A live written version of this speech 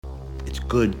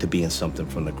good to be in something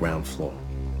from the ground floor.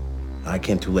 I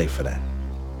came too late for that.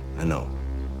 I know.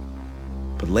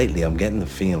 But lately, I'm getting the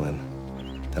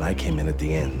feeling that I came in at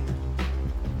the end.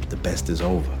 The best is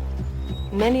over.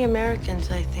 Many Americans,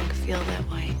 I think, feel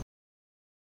that way.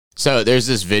 So there's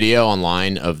this video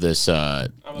online of this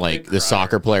like the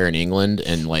soccer player in England,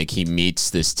 and like he meets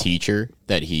this teacher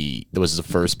that was the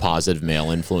first positive male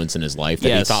influence in his life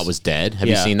that he thought was dead. Have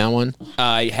you seen that one?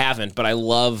 I haven't, but I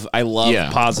love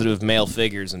positive male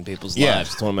figures in people's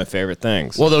lives. It's one of my favorite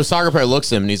things. Well, the soccer player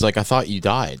looks at him and he's like, "I thought you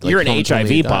died." Like, you're an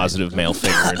HIV positive male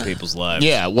figure in people's lives.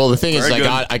 Yeah. Well, the thing is,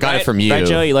 I got it from you. Right,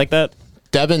 Joe? You like that?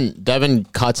 Devin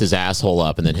cuts his asshole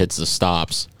up and then hits the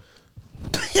stops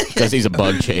because he's a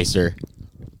bug chaser.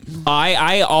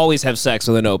 I always have sex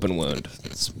with an open wound.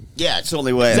 It's the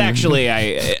only way. It's actually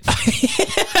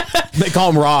They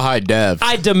call him Rawhide Dev.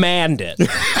 I demand it.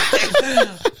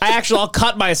 I'll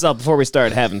cut myself before we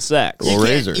start having sex. You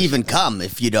can't even come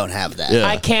if you don't have that. Yeah.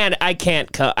 I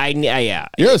can't cut.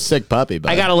 You're a sick puppy,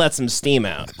 buddy. I gotta let some steam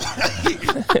out.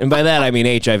 And by that I mean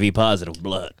HIV positive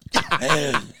blood.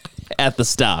 At the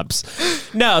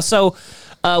stops. No, so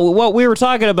what we were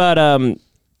talking about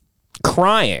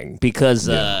crying because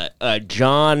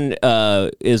John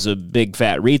is a big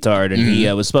fat retard, and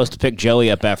he was supposed to pick Joey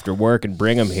up after work and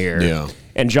bring him here. Yeah.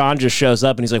 And John just shows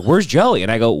up and he's like, "Where's Joey?"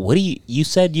 And I go, "What do you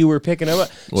said you were picking him up?"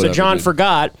 So John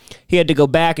forgot. He had to go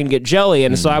back and get Joey,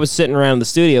 and so I was sitting around the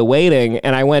studio waiting,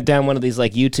 and I went down one of these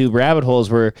like YouTube rabbit holes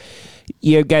where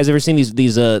you guys ever seen these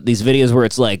videos where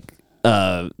it's like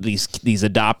these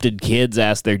adopted kids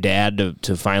ask their dad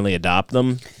to finally adopt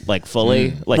them, like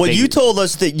fully. Like, well, you told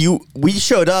us that we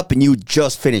showed up and you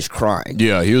just finished crying.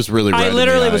 Yeah, he was really red. I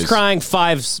literally was crying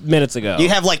 5 minutes ago. You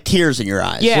have like tears in your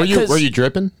eyes. Yeah, were you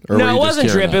dripping? Or no, it wasn't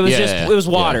dripping. It was it was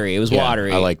watery. It was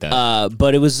watery. I like that.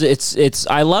 But it's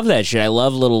I love that shit. I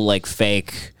love little like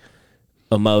fake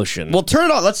emotion. Well, turn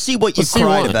it on. Let's see what you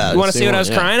cried about. You want to see what I was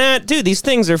crying at? Dude, these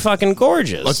things are fucking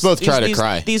gorgeous. Let's both try to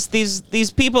cry.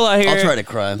 These people out here. I'll try to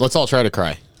cry. Let's all try to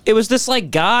cry. It was this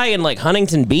like guy in like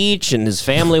Huntington Beach, and his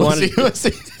family wanted.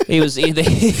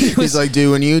 He's like,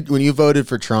 dude, when you voted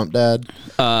for Trump, Dad,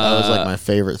 that was like my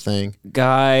favorite thing.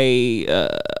 Guy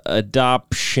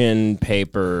adoption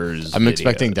papers. I'm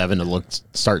expecting Devin to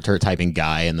start typing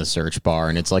 "guy" in the search bar,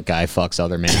 and it's like "guy fucks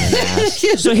other man in the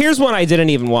ass." So here's one I didn't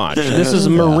even watch. This is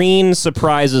Marine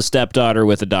surprises stepdaughter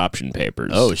with adoption papers.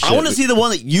 Oh shit! I want to see the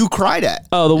one that you cried at.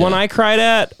 Oh, the one I cried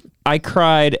at. I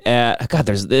cried at God.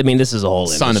 This is a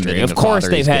whole industry. Of course,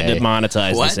 they've had to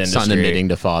monetize this industry. Son admitting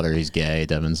to father he's gay.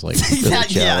 Devin's like, really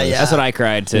yeah. That's what I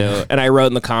cried to, and I wrote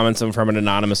in the comments from an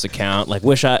anonymous account, like,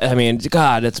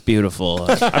 God, it's beautiful.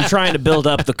 I'm trying to build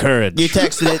up the courage. You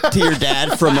texted it to your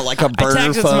dad from like a burner phone.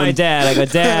 I texted to my dad. I go,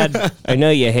 Dad, I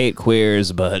know you hate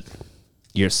queers, but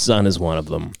your son is one of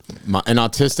them. An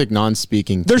autistic,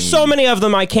 non-speaking. There's so many of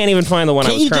them. I can't even find the one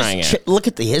I was crying at. Look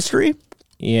at the history.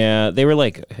 Yeah, they were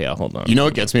like, hold on. You know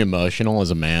what gets me emotional as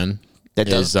a man? That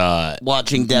is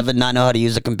watching Devin not know how to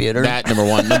use a computer. That number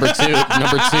one. Number two is you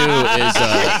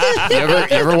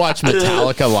ever watch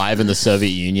Metallica live in the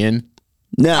Soviet Union?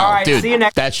 No, all right, dude, see you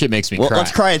next. that shit makes me cry.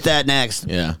 Let's cry at that next.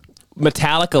 Yeah.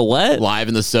 Metallica what? Live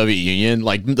in the Soviet Union.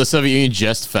 Like the Soviet Union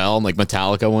just fell, and like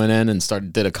Metallica went in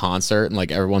and did a concert, and like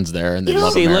everyone's there and they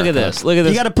love America. Look at this. Look at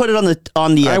this. You got to put it on the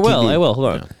I will. TV. I will. Hold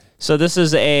on. Yeah. So this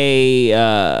is a.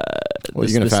 Are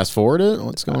you going to fast forward it?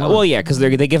 What's going on? Well, yeah, because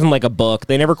they give him like a book.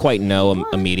 They never quite know him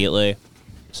immediately.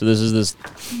 So this is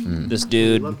this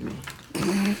dude.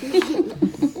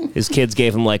 His kids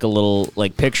gave him like a little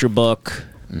like picture book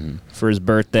for his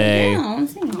birthday,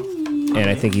 and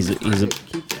I think he's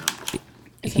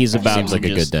about. Seems like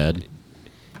a good dad.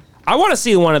 I want to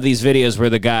see one of these videos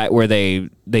where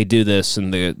they do this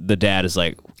and the dad is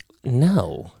like,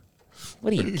 no.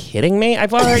 What are you kidding me?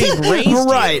 I've already raised you.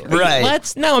 Right.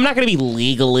 No, I'm not going to be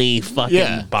legally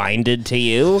fucking binded to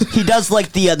you. He does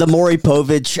like the Maury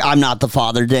Povich "I'm not the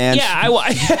father" dance. Yeah,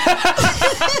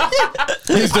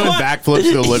 he's doing backflips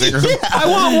in the living room. I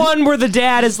want one where the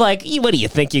dad is like, "What do you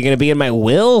think you're going to be in my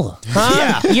will?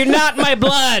 Huh? Yeah. You're not my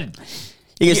blood."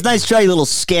 He goes, "Nice try, you little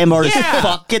scam artist." Yeah.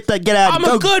 Fuck, get out. I'm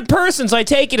a good person, so I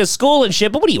take you to school and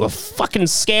shit. But what are you, a fucking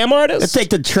scam artist? Let's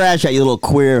take the trash out, you little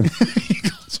queer.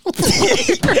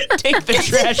 Take the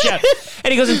trash out.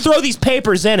 And he goes, and throw these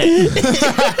papers in it.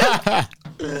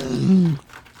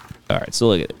 All right, so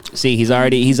look at it. See, he's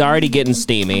already getting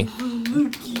steamy.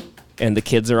 And the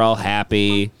kids are all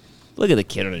happy. Look at the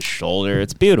kid on his shoulder.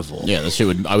 It's beautiful. Yeah, this shit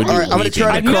would. I would. All right, I'm gonna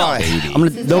try to cry.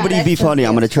 Nobody be funny.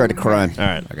 I'm gonna try to cry. All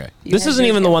right, okay. This isn't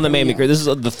even the one that made me cry. This is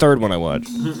the third one I watched.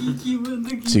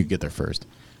 So you get there first.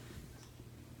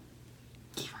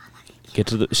 Get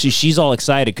to the. She's all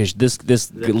excited because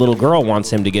this little girl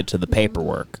wants him to get to the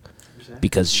paperwork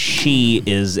because she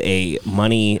is a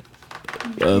money-minded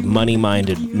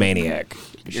maniac.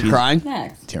 You're crying?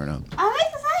 Next. Tearing up. I'm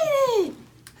excited.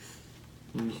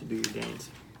 You should do your dance.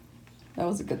 That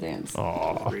was a good dance.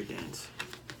 Oh, Great dance.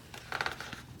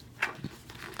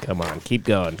 come on, keep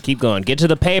going, keep going. Get to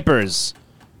the papers.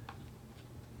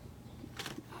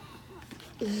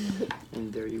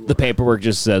 And there you The paperwork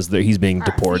just says that he's being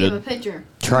deported. A picture.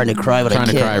 Trying to cry, but Trying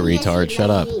I to can't. cry, retard. Shut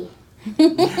up.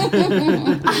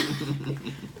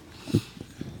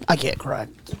 I can't cry.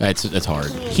 It's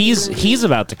hard. He's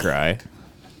about to cry.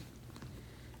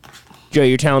 Joe,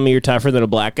 you're telling me you're tougher than a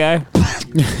black guy?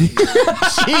 Jesus,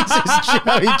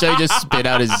 Joey just spit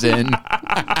out his Zen.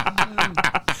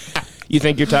 You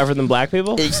think you're tougher than black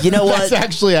people? You know That's what?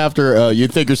 actually after you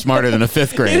think you're smarter than a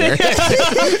fifth grader. You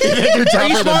think you're Are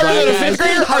you tougher than smarter than a black fifth guys?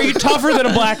 grader? Are you tougher than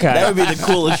a black That guy? would be the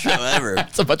coolest show ever.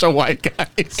 It's a bunch of white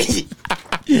guys.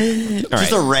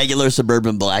 Just a regular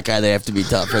suburban black guy they have to be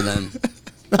tougher than.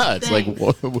 It's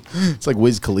like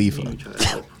Wiz Khalifa.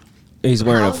 He's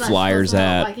wearing a Flyers I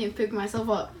hat. can't pick myself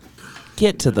up.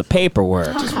 Get to the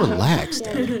paperwork. Just relax.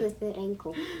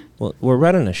 Well, we're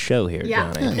running a show here,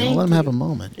 Yeah. Johnny. Yeah, let him have a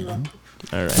moment. You know?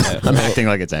 All right. I'm acting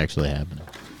like it's actually happening.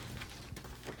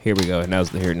 Here we go. Now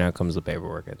comes the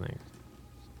paperwork, I think.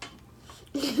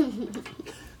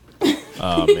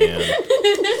 Oh man.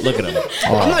 Look at him.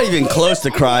 I'm not even close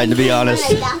to crying, to be honest.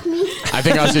 I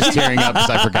think I was just tearing up because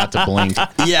I forgot to blink.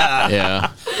 Yeah. Yeah.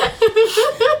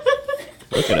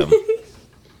 Look at him.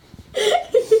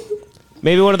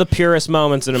 Maybe one of the purest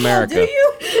moments in America. Do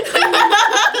you?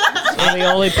 One of the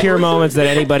only pure moments that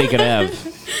anybody could have.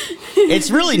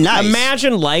 It's really nice.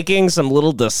 Imagine liking some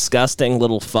little disgusting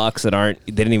little fucks that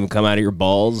they didn't even come out of your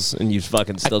balls, and you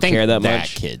fucking still I think care that that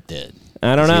much. kid did.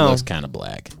 I don't 'Cause know. He looks kind of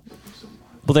black.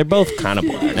 Well, they're both kind of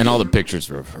black. And all the pictures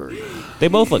were of her. They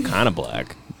both look kind of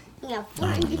black.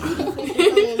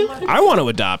 I want to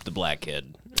adopt a black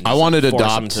kid. I wanted to Force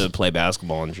him adopt. to play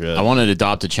basketball and shit. I wanted to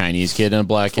adopt a Chinese kid and a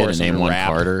black kid Force and him name to one rap.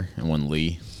 Carter and one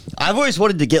Lee. I've always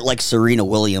wanted to get like Serena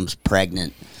Williams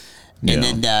pregnant. And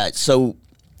Yeah. then, so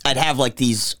I'd have like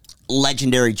these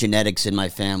legendary genetics in my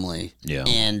family. Yeah.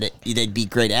 And they'd be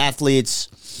great athletes.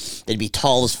 They'd be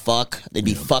tall as fuck. They'd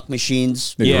be fuck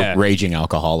machines. They were Yeah. Raging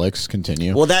alcoholics.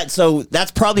 Continue. Well, that's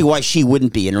probably why she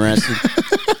wouldn't be interested.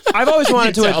 I've always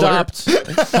wanted to tell her? adopt.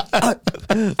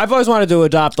 I've always wanted to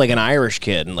adopt like an Irish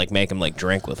kid and like make him like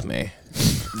drink with me.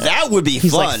 That would be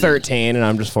He's fun. like 13, and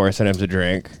I'm just forcing him to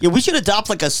drink. Yeah, we should adopt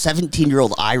like a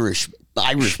 17-year-old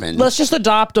Irishman. Let's just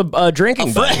adopt a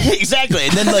drinking buddy. Exactly.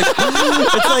 And then like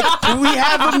it's like we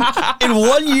have him in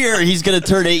 1 year he's gonna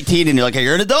turn 18 and you're like, hey,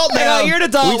 you're an adult now. Yeah, you're an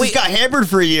adult. We just got hammered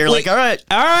for a year. Like, all right.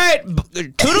 All right,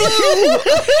 toodaloo, You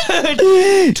gotta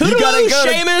toodaloo, go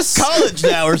Seamus. to college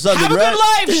now or something, Have a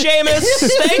right? good life, Seamus.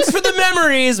 Thanks for the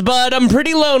memories, but I'm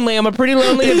pretty lonely. I'm a pretty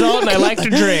lonely adult, and I like to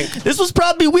drink. This was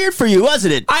probably weird for you,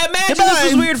 wasn't it? I imagine Goodbye. this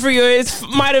was weird for you. It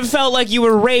might have felt like you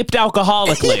were raped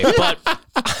alcoholically, but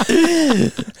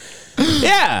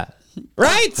yeah,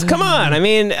 right? Come on. I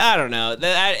mean, I don't know.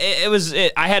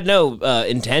 I had no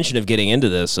intention of getting into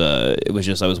this. It was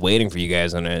just I was waiting for you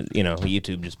guys, and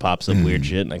YouTube just pops up weird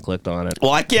shit, and I clicked on it.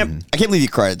 Well, I can't believe you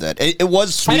cried at that. It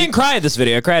was sweet. I didn't cry at this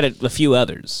video. I cried at a few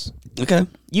others. Okay.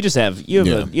 You just have you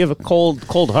have a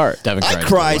cold heart. Devin I cried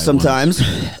cry at the sometimes.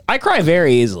 I cry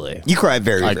very easily. You cry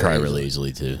very, I very cry easily. really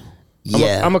easily too.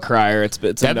 Yeah. I'm a crier. It's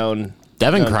a Dev- known.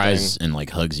 Devin known cries thing. and like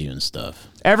hugs you and stuff.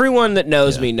 Everyone that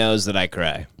knows me knows that I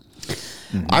cry.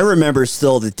 I remember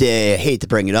still the day, I hate to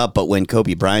bring it up, but when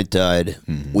Kobe Bryant died,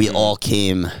 we all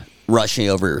came rushing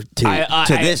over to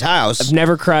this house. I've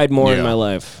never cried more in Yeah. my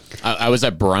life. I was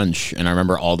at brunch and I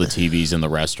remember all the TVs in the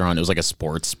restaurant. It was like a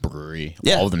sports brewery.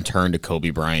 Yeah. All of them turned to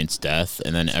Kobe Bryant's death,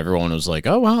 and then everyone was like,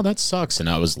 "Oh wow, that sucks." And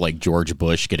I was like George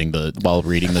Bush while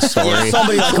reading the story.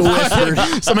 Somebody like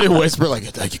whispered. Somebody whispered like,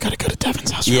 "You gotta go to Devin's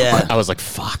house." real Yeah. quick." I was like,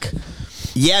 "Fuck."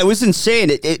 Yeah, it was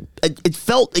insane. It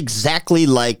felt exactly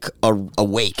like a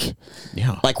wake.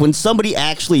 Yeah. Like when somebody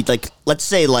actually, like, let's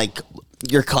say like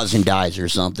your cousin dies or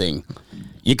something.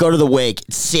 You go to the wake,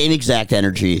 same exact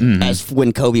energy as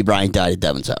when Kobe Bryant died at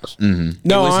Devin's house.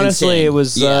 No, was honestly, insane. it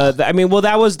was. Yeah.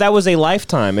 That was a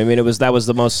lifetime. I mean, that was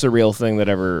the most surreal thing that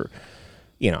ever.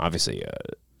 Obviously,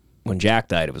 when Jack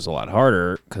died, it was a lot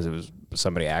harder because it was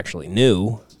somebody I actually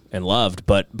knew and loved.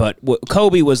 But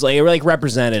Kobe was like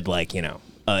represented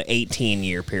a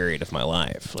 18-year period of my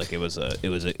life. Like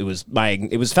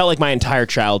it felt like my entire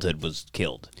childhood was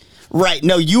killed. Right.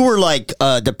 No, you were like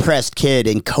a depressed kid,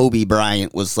 and Kobe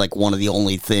Bryant was like one of the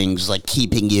only things like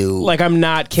keeping you. Like I'm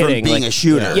not kidding. From being a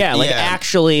shooter. Yeah.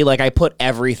 Actually, like I put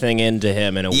everything into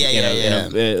him in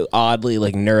a oddly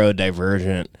like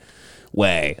neurodivergent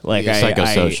way. Like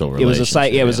psychosocial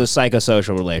relationship. It was a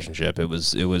psychosocial relationship.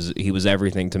 He was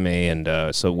everything to me,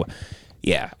 and so.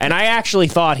 Yeah, and I actually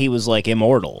thought he was like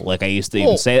immortal. Like I used to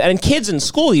even say that. And kids in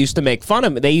school used to make fun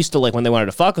of me. They used to like when they wanted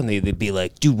to fuck with me, they'd be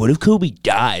like, "Dude, what if Kobe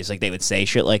dies?" Like they would say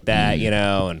shit like that, you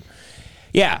know. And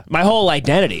yeah, my whole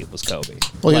identity was Kobe.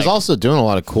 Well, he was also doing a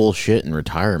lot of cool shit in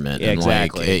retirement. Yeah, and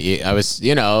exactly. I was,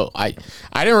 I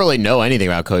didn't really know anything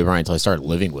about Kobe Bryant until I started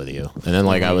living with you, and then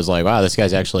I was like, wow, this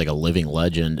guy's actually like a living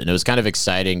legend, and it was kind of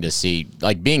exciting to see.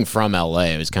 Like being from LA,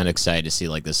 I was kind of excited to see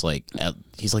like this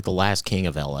he's like the last king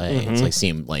of LA. It's like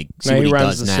see what he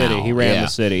runs does the now. city. He ran the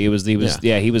city.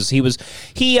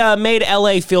 He made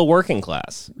LA feel working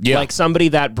class. Yeah. Like somebody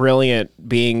that brilliant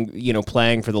being,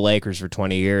 playing for the Lakers for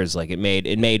 20 years. Like it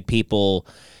made people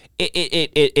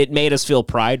it made us feel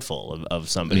prideful of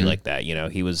somebody like that.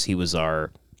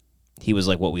 He was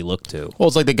like what we looked to. Well,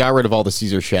 it's like they got rid of all the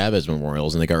Cesar Chavez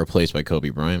memorials and they got replaced by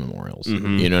Kobe Bryant memorials.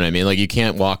 You know what I mean? Like you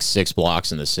can't walk 6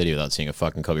 blocks in the city without seeing a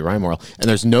fucking Kobe Bryant memorial, and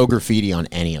there's no graffiti on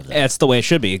any of them. That's the way it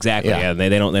should be. Exactly. Yeah. They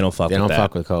don't fuck. They with don't that.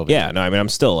 fuck with Kobe. Yeah. No. I mean, I'm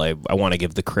still. I want to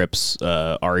give the Crips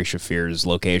Ari Shafir's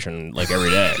location like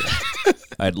every day.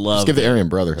 I'd love. Just give the Aryan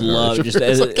Brotherhood.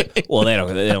 Well, they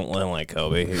don't like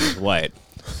Kobe. He's white.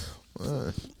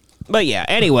 But yeah,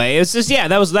 anyway, it's just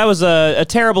that was a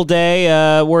terrible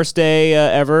day, worst day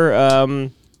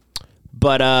ever.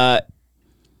 But I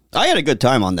had a good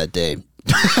time on that day.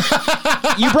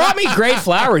 You brought me great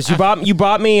flowers. You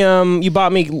bought me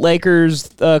Lakers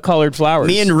colored flowers.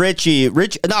 Me and Richie.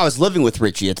 No, I was living with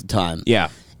Richie at the time. Yeah,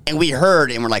 and we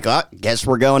heard, and we're like, oh, guess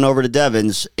we're going over to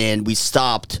Devon's, and we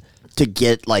stopped to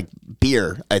get like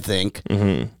beer, I think,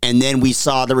 and then we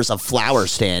saw there was a flower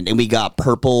stand, and we got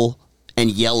purple and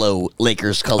yellow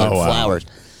Lakers colored flowers.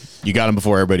 You got them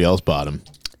before everybody else bought them.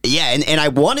 Yeah, and I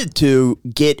wanted to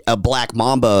get a black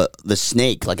mamba, the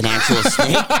snake, like an actual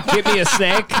snake. Give me a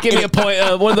snake. Give me a point.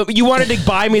 You wanted to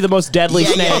buy me the most deadly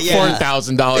snake, $4,000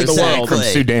 in the world from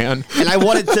Sudan, and I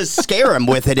wanted to scare him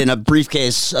with it in a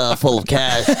briefcase full of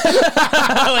cash,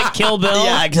 like Kill Bill.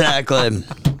 Yeah, exactly.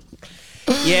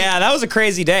 Yeah, that was a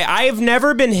crazy day. I have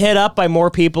never been hit up by more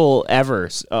people ever,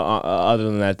 other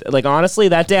than that. Like, honestly,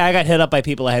 that day I got hit up by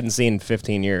people I hadn't seen in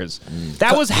 15 years.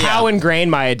 That was how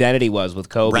ingrained my identity was with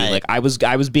Kobe. Right. Like, I was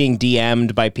being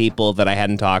DM'd by people that I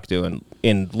hadn't talked to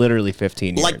in literally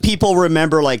 15 years. Like, people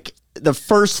remember, like, the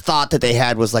first thought that they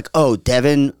had was like, oh,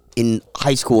 Devin in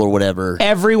high school or whatever.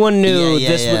 Everyone knew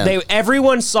this.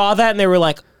 Everyone saw that and they were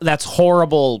like, that's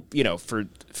horrible,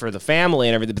 for the family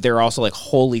and everything, but they were also like,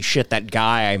 holy shit, that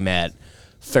guy I met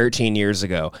 13 years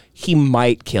ago, he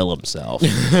might kill himself.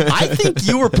 I think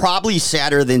you were probably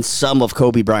sadder than some of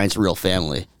Kobe Bryant's real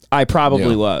family. I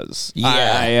probably was.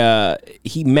 Yeah.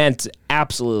 He meant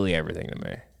absolutely everything to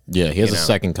me. Yeah, he has a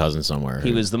second cousin somewhere.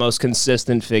 He was the most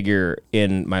consistent figure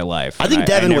in my life. I think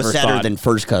Devin was sadder than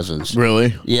first cousins.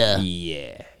 Really? Yeah.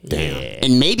 Yeah. Damn. Yeah.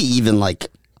 And maybe even like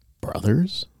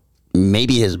brothers?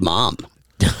 Maybe his mom.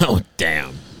 Oh,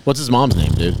 damn. What's his mom's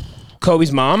name, dude?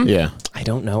 Kobe's mom? Yeah. I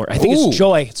don't know her. I think it's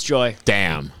Joy. It's Joy.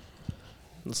 Damn.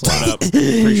 Let's look it up.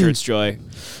 Pretty sure it's Joy.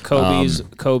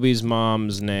 Kobe's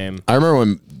mom's name. I remember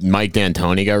when Mike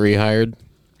D'Antoni got rehired,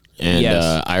 and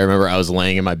I remember I was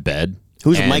laying in my bed.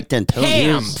 Who's Mike D'Antoni?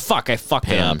 Pam. Fuck, I fucked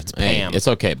it up. It's Hey, Pam. it's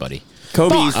okay, buddy.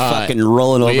 Kobe's fucking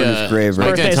rolling over in his grave. Mike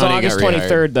Right? Birthday's D'Antoni August got rehired.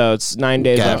 23rd, though. It's 9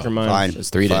 days after mine. Fine.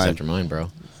 It's 3 days Fine. after mine, bro.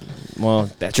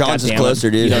 Well, that's John's is goddamn it. closer,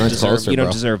 dude. You don't John's deserve. closer, You don't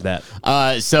bro. deserve that.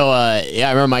 I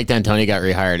remember Mike D'Antoni got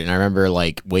rehired, and I remember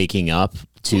like waking up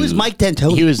to. Who is Mike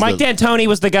D'Antoni? He was Mike D'Antoni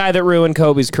was the guy that ruined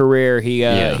Kobe's career. He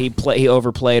he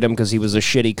overplayed him because he was a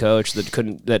shitty coach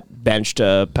that benched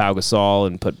Pau Gasol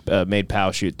and made Pau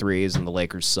shoot threes, and the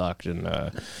Lakers sucked,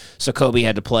 and so Kobe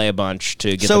had to play a bunch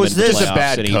to get them into the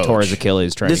playoffs, and he tore his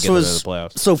Achilles trying to get them into the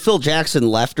playoffs. So Phil Jackson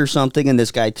left or something, and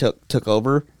this guy took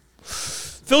over.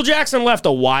 Phil Jackson left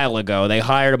a while ago. They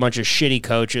hired a bunch of shitty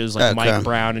coaches like Mike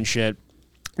Brown and shit.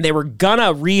 They were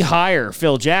gonna rehire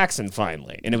Phil Jackson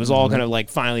finally, and it was all gonna like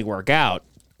finally work out.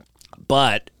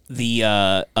 But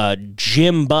the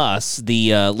Jim Buss,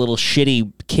 the little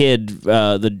shitty kid,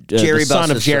 the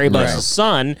son of Jerry Buss's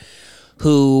son,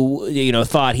 who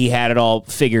thought he had it all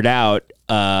figured out,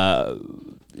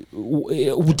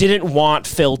 didn't want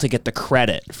Phil to get the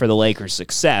credit for the Lakers'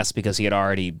 success because he's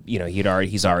already,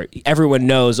 everyone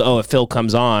knows, if Phil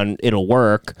comes on, it'll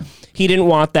work. He didn't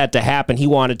want that to happen. He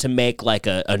wanted to make like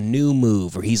a new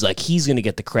move where he's going to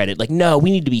get the credit. Like, no, we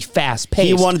need to be fast paced.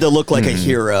 He wanted to look like a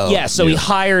hero. Yeah, so he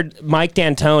hired Mike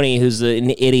D'Antoni, who's an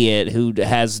idiot who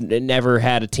has never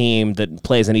had a team that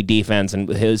plays any defense, and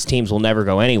his teams will never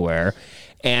go anywhere.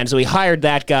 And so he hired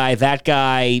that guy. That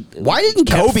guy. Why didn't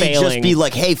kept Kobe failing. just be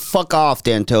like, "Hey, fuck off,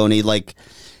 D'Antoni"? Like,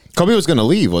 Kobe was going to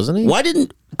leave, wasn't he? why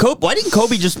didn't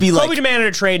Kobe just be like? Kobe demanded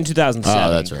a trade in 2007.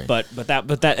 Oh, that's right. But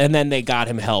that, and then they got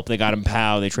him help. They got him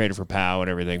Powell. They traded for Powell and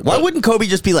everything. Why wouldn't Kobe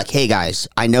just be like, "Hey guys,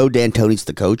 I know D'Antoni's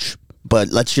the coach, but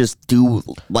let's just do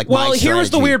like." Well, my here was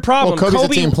the strategy." weird problem. Well,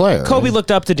 Kobe's a team player, Kobe right? looked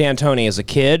up to D'Antoni as a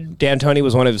kid. D'Antoni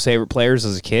was one of his favorite players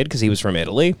as a kid because he was from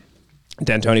Italy.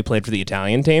 D'Antoni played for the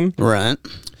Italian team. Right.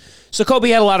 So Kobe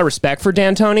had a lot of respect for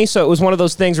D'Antoni, so it was one of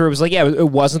those things where it was like, yeah, it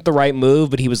wasn't the right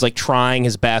move, but he was like trying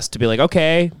his best to be like,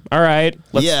 okay, all right,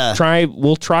 let's try,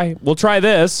 we'll try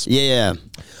this. Yeah.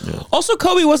 Also,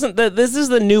 Kobe wasn't this is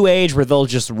the new age where they'll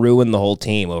just ruin the whole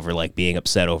team over like being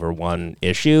upset over one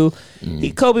issue.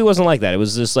 Kobe wasn't like that. It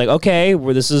was just like, okay,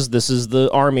 this is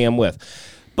the army I'm with.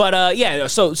 But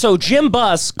so Jim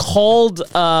Buss called.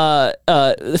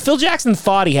 Phil Jackson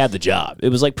thought he had the job. It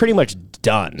was like pretty much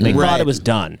done. They thought it was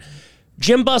done.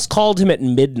 Jim Buss called him at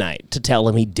midnight to tell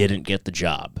him he didn't get the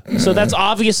job. So that's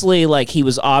obviously like he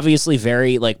was obviously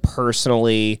very like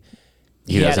personally.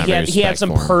 He had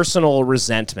some personal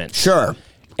resentment. Sure.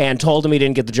 And told him he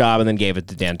didn't get the job, and then gave it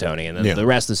to D'Antoni, and then the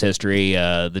rest is history.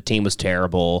 The team was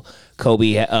terrible.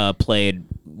 Kobe played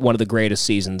one of the greatest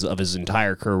seasons of his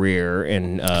entire career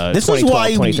in This 2012, is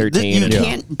why 2013. you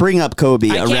can't bring up Kobe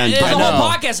around. The whole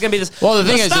podcast is gonna be this. Well, the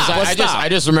thing is, Let's stop. I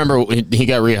just remember when he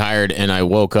got rehired, and I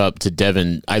woke up to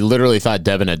Devin. I literally thought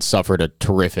Devin had suffered a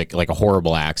terrific, like a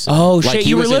horrible accident. Oh, like, shit!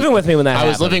 You were living with me when that happened.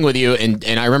 I was living with you, and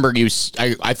I remember you.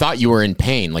 I thought you were in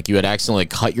pain, like you had accidentally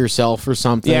cut yourself or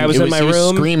something. Yeah, I was in my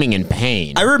room, screaming in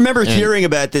pain. I remember hearing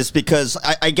about this because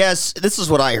I guess this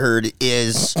is what I heard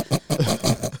is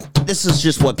this is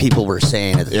just what people were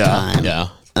saying at the time. Yeah.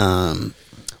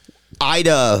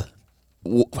 Ida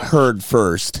heard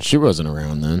first. She wasn't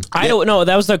around then. I don't know.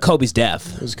 That was Kobe's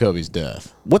death. It was Kobe's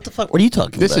death. What the fuck? What are you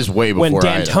talking about? This is way before When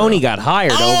D'Antoni got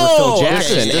hired over Phil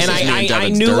Jackson, this is and me and I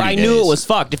Devin's knew dirty I knew days. it was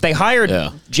fucked. If they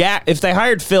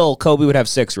hired Phil, Kobe would have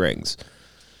 6 rings.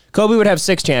 Kobe would have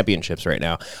 6 championships right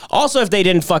now. Also, if they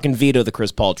didn't fucking veto the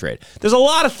Chris Paul trade. There's a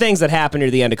lot of things that happened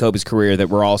near the end of Kobe's career that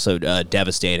were also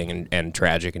devastating and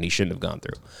tragic, and he shouldn't have gone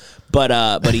through.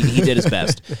 But he did his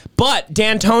best. But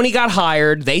D'Antoni got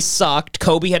hired. They sucked.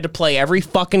 Kobe had to play every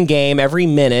fucking game, every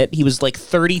minute. He was like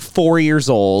 34 years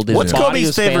old. His What's body Kobe's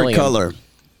was favorite failing him. color?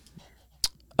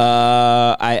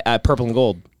 Purple and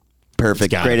gold.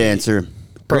 Perfect. gotta Great be. answer.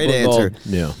 Great Purple and answer. gold.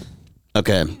 Yeah.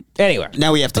 Okay. Anyway,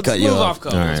 Now we have to let's cut you move off.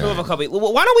 Kobe. Let's move off Kobe.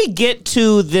 Why don't we get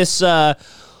to this?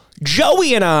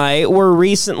 Joey and I were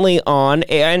recently on,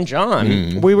 and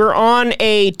John, we were on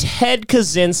a Ted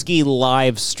Kaczynski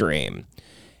live stream.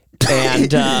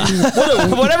 And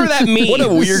whatever that means. What a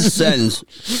weird sentence.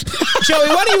 Joey,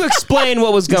 why don't you explain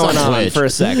what was going on on Twitch. for a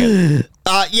second?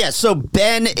 So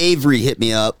Ben Avery hit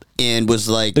me up and was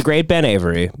like, The great Ben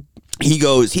Avery.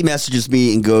 he messages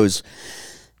me and goes,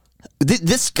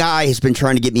 this guy has been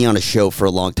trying to get me on a show for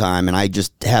a long time, and I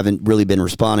just haven't really been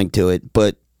responding to it.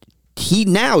 But he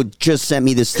now just sent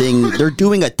me this thing. They're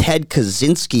doing a Ted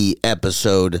Kaczynski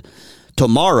episode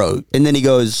tomorrow. And then he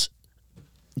goes,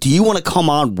 do you want to come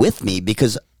on with me?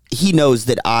 Because he knows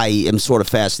that I am sort of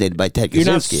fascinated by Ted Kaczynski.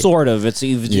 You're not sort of.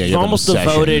 You've you have an almost obsession.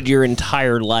 devoted your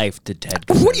entire life to Ted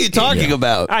Kaczynski. What are you talking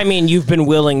about? I mean, you've been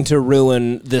willing to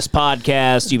ruin this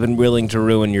podcast. You've been willing to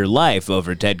ruin your life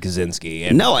over Ted Kaczynski.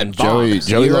 And, No, and Joey bombs.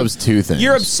 loves 2 things.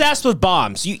 You're obsessed with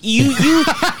bombs.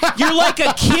 You're like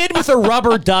a kid with a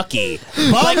rubber ducky.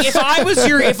 Like if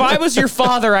I was your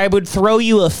father, I would throw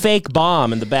you a fake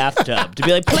bomb in the bathtub to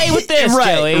be like, play with this,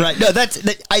 Joey. Right. No,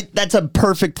 that's a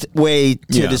perfect way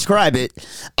to describe it.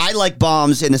 I like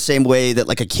bombs in the same way that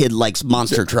like a kid likes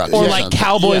monster trucks. Or or like something.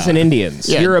 cowboys and Indians.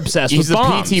 Yeah. You're obsessed He's with the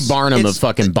bombs. P.T. Barnum of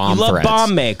fucking bomb You love threats.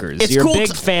 bomb makers. It's You're cool a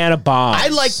big fan of bombs. I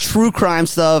like true crime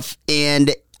stuff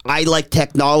and I like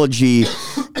technology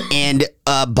and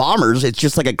bombers. It's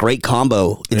just like a great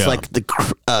combo. It's like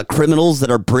the criminals that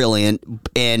are brilliant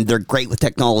and they're great with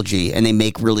technology and they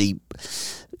make really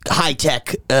high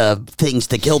tech things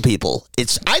to kill people.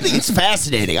 I think it's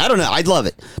fascinating. I don't know. I'd love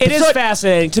it. It is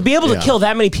fascinating to be able to kill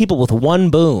that many people with one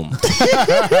boom.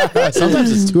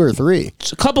 Sometimes it's 2 or 3.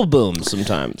 It's a couple booms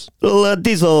sometimes. Little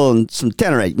diesel and some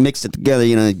tannerite, mix it together.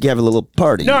 You have a little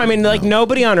party. No, I mean like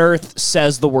nobody on Earth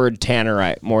says the word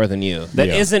tannerite more than you. That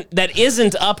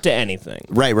isn't up to anything.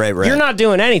 Right. You're not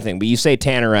doing anything, but you say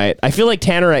tannerite. I feel like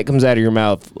tannerite comes out of your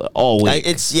mouth all week.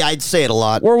 I'd say it a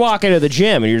lot. We're walking to the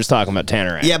gym and you're just talking about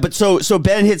tannerite. Yeah, but so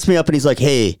Ben hits me up and he's like,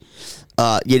 hey,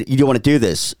 you do want to do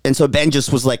this? And so Ben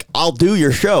just was like, I'll do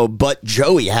your show, but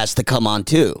Joey has to come on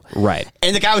too. Right.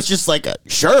 And the guy was just like,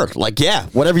 sure, like, yeah,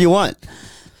 whatever you want.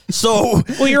 So,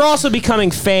 well, you're also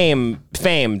becoming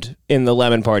famed in the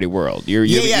Lemon Party world. You're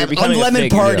becoming on Lemon a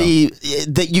figure. Party.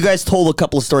 That you guys told a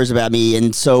couple of stories about me,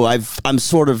 and so I'm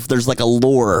sort of there's like a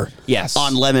lore. Yes.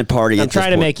 On Lemon Party. I'm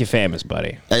trying to make you famous,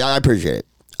 buddy. I appreciate it.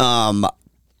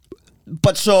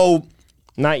 But so.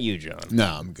 Not you, John. No,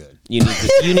 I'm good. You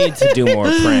need to do more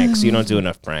pranks. You don't do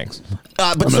enough pranks.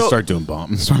 I'm gonna start doing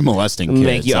bombs. Start molesting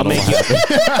kids. I'll make you.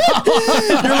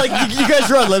 You're like you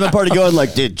guys are on Lemon Party going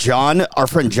like, dude, John, our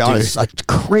friend John is a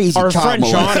crazy. Our child friend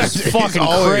John molester. is fucking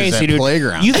crazy, dude.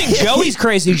 Playground. You think Joey's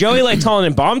crazy? Joey like calling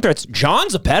in bomb threats.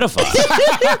 John's a pedophile.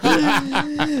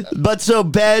 But so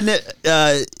Ben,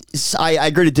 I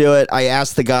agreed to do it. I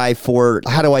asked the guy for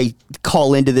how do I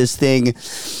call into this thing.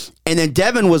 And then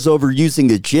Devin was over using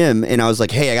the gym, and I was like,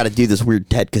 hey, I got to do this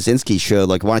weird Ted Kaczynski show.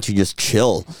 Like, why don't you just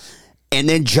chill? And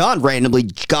then John randomly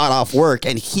got off work,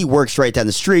 and he works right down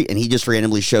the street, and he just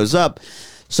randomly shows up.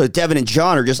 So Devin and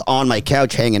John are just on my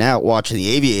couch hanging out, watching The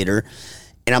Aviator.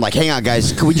 And I'm like, hang on,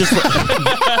 guys. Can we just...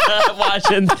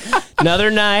 Watching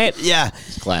another night. Yeah.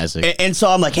 Classic. And so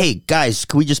I'm like, hey, guys,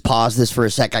 can we just pause this for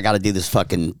a sec? I got to do this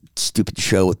fucking stupid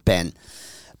show with Ben.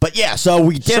 But yeah, so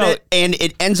we did it, and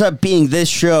it ends up being this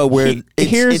show where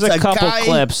here's it's a couple guy,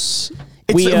 clips.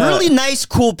 It's really nice,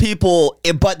 cool people,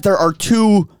 but there are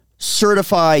 2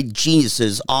 certified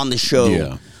geniuses on the show.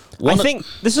 Yeah. I think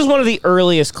this is one of the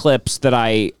earliest clips that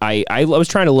I was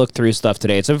trying to look through stuff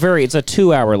today. It's a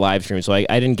 2-hour live stream, so I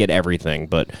didn't get everything,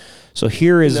 but so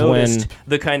here is when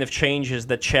the kind of changes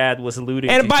that Chad was alluding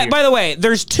and to. by the way,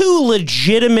 there's 2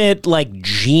 legitimate like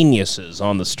geniuses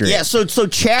on the stream. Yeah, so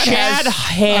Chad has,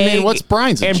 Haig, I mean, what's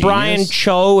Brian's and genius? Brian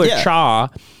Cho or Cha.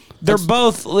 They're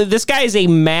both. This guy is a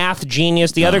math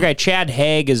genius. The other guy, Chad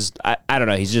Haig, is I don't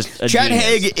know. He's just a Chad genius.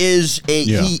 Haig is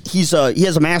he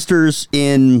has a master's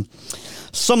in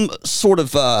some sort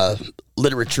of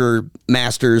literature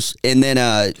masters, and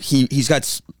then he's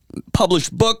got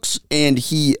published books, and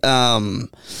he's a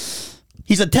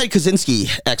Ted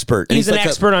Kaczynski expert. And He's an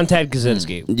expert on Ted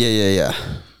Kaczynski. Yeah.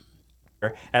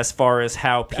 As far as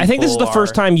how people I think this is the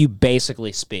first time you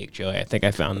basically speak, Joey. I think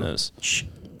I found this.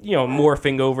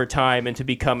 Morphing over time into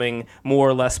becoming more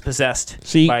or less possessed.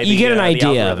 So you by the, get an the idea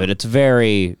algorithm. of it. It's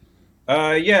very.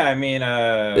 Yeah, I mean,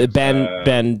 Ben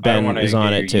is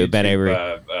on it too. YouTube, Ben Avery.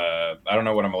 I don't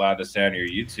know what I'm allowed to say on your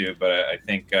YouTube, but I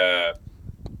think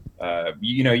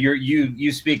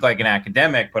you speak like an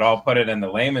academic, but I'll put it in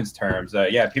the layman's terms.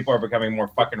 Yeah, people are becoming more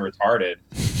fucking retarded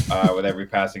with every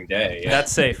passing day. Yeah.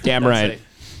 That's safe. Damn That's right. safe.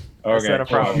 Okay, Is that a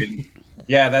problem? I mean,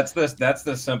 yeah, that's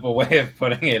the simple way of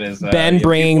putting it. Is Ben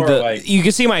bringing people are the. like, You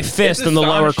can see my fist in the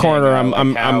lower astonishing, corner.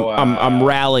 how, I'm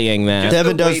rallying that. just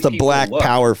Devin the way does the people black look.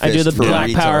 power fist. I do the for black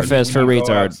retard. power fist for Go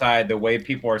retard. outside, the way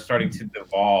people are starting to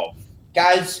devolve.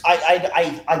 Guys,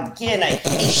 I again, I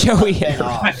hate Joey. Ben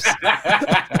offs.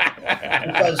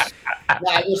 Because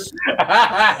I just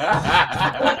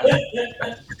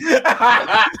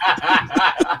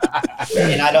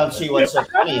and I don't see what's so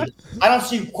funny. I don't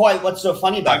see quite what's so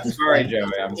funny about I'm this. sorry, thing.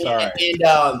 Joey. I'm sorry. And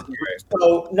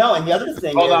so no, and the other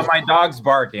thing. Hold is, on, my dog's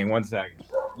barking. 1 second.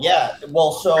 Yeah,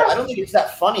 well, so I don't think it's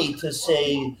that funny to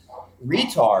say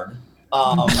retard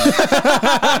anymore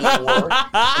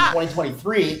in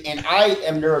 2023, and I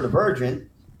am neurodivergent,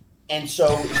 and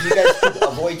so if you guys could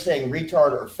avoid saying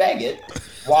retard or faggot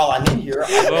while I'm in here.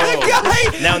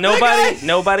 Now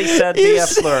nobody said the F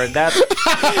slur. That's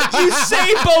You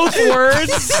say both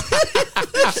words,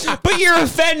 but you're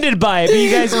offended by it. But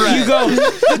you guys, you go,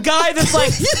 the guy that's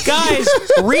like, guys,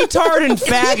 retard and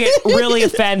faggot really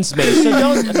offends me.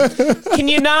 So can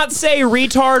you not say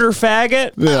retard or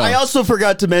faggot? I also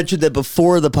forgot to mention that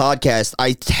before the podcast,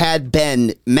 I had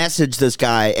Ben message this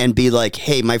guy and be like,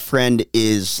 hey, my friend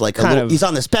is like he's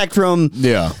on the spectrum.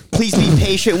 Yeah. Please be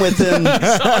patient with him.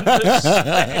 on the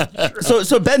spectrum.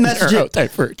 So Ben messaged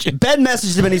Neurodivergent. Ben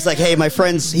messaged him and he's like, "Hey, my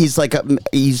friend's he's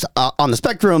on the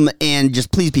spectrum and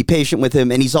just please be patient with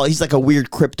him." And he's like a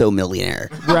weird crypto millionaire.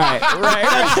 Right.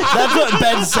 That's what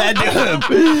Ben said to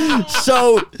him.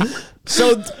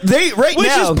 So they Which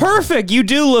now is perfect. You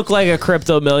do look like a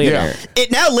crypto millionaire.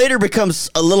 it now later becomes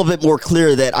a little bit more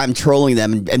clear that I'm trolling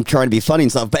them and trying to be funny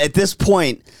and stuff. But at this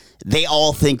point, they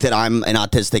all think that I'm an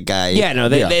autistic guy. Yeah, no,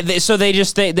 they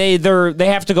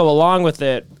have to go along with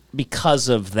it because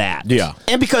of that. Yeah.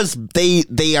 And because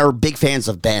they are big fans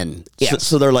of Ben. Yes.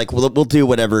 So they're like, we'll do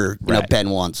whatever you know,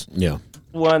 Ben wants. Yeah.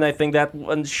 One, I think that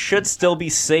one should still be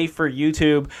safe for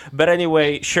YouTube. But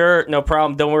anyway, sure, no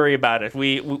problem. Don't worry about it.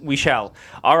 We shall.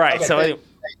 All right. Okay, So. thank-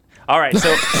 All right, so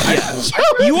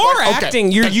yeah. You are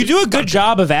acting. You do a good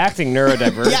job of acting,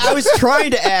 neurodivergent. Yeah, I was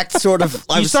trying to act sort of.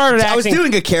 I was acting.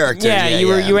 doing a character. Yeah,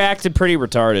 you acted pretty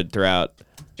retarded throughout.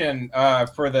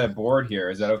 For the board here,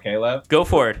 is that okay, Lev? Go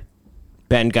for it.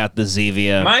 Ben got the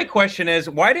Zevia. My question is,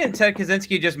 why didn't Ted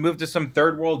Kaczynski just move to some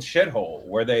third world shithole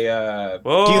where they?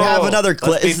 Whoa, Do you have another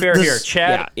clip? Let's be fair here,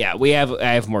 Chad. Yeah,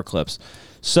 I have more clips.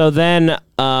 So then,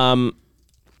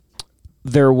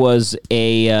 there was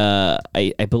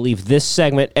I believe this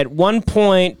segment. At one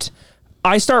point,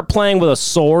 I start playing with a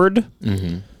sword.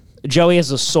 Mm-hmm. Joey has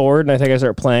a sword, and I think I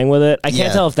start playing with it. I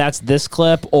can't tell if that's this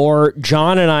clip or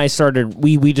John and I started.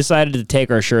 We decided to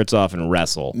take our shirts off and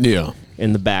wrestle. Yeah.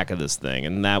 In the back of this thing,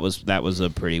 and that was a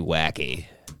pretty wacky.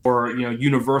 Or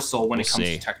universal when it comes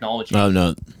to technology. Oh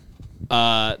no.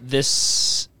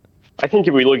 This. I think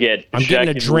if we look at I'm getting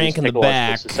a drink in the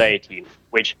back. Society,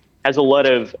 which has a lot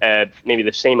of maybe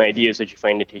the same ideas that you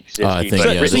find in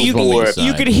Kaczynski, so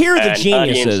you could hear the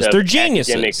geniuses. They're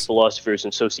geniuses. Academic philosophers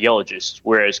and sociologists,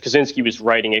 whereas Kaczynski was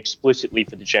writing explicitly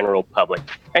for the general public.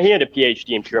 And he had a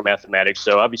PhD in pure mathematics,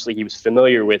 so obviously he was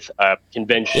familiar with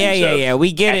conventions. Yeah.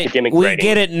 We get it. Academic We writing,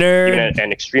 get it, nerd. even at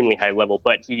an extremely high level.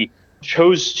 But he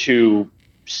chose to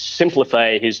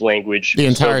simplify his language the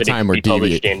entire so that time it we're could be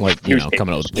published deviating, in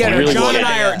coming up with John and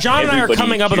I are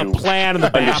coming up with a plan in the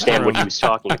bathroom. Understand what he was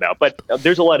talking about, but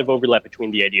there's a lot of overlap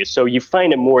between the ideas. So you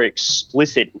find a more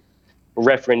explicit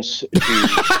reference to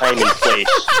time and place,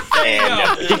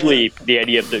 and particularly the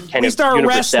idea of the kind of start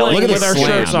wrestling with our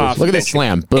shirts off. Look at this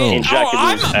slam. Boom.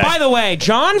 By the way,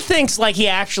 John thinks like he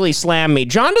actually slammed me.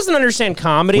 John doesn't understand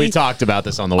comedy. We talked about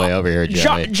this on the way over here,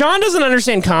 Joey. John doesn't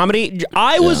understand comedy.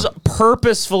 I was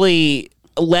purposefully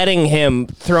letting him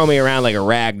throw me around like a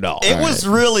rag doll. It was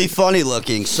really funny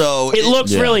looking. So it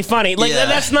looks really funny. Like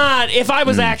that's not. If I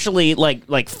was actually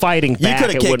like fighting back, you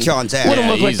could have kicked John's ass. Wouldn't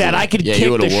look like that. I could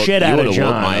kick the shit out of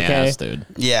John. My okay, ass, dude.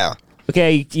 Yeah.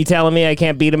 Okay, you telling me I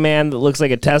can't beat a man that looks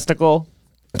like a testicle?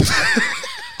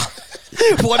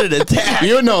 What an attack!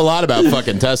 You know a lot about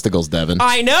fucking testicles, Devin.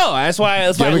 I know. That's why I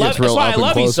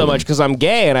love you so much, because I'm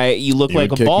gay and you look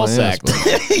like a ball sack.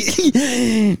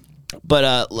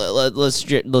 But let's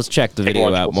check the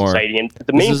video out more. And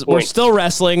the main point we're still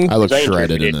wrestling. I look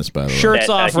shredded in this, by the way. Shirts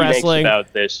off wrestling.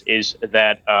 About this is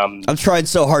that I'm trying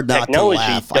so hard not to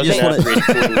laugh. I just want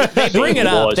to. They bring it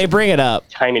up. They bring it up.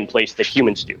 Time and place that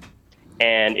humans do.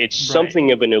 And it's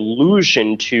something of an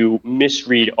illusion to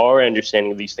misread our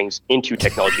understanding of these things into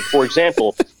technology. For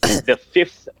example, the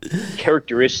fifth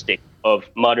characteristic of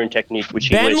modern technique, which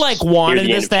Ben wanted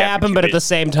this to happen, but at the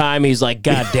same time, he's like,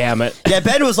 "God damn it!" Yeah,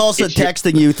 Ben was also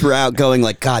texting you throughout, going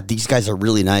like, "God, these guys are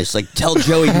really nice. Like, tell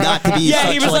Joey not to be." Yeah,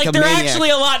 such he was like, a "They're maniac. actually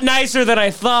a lot nicer than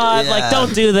I thought. Yeah. Like,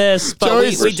 don't do this." But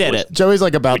we did it. Joey's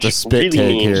like about to spit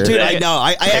take here. Dude, I know.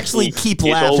 I actually keep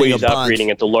laughing always a bunch. operating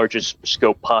at the largest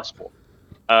scope possible.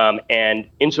 And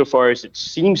insofar as it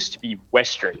seems to be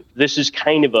Western, this is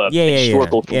kind of a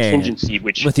historical contingency,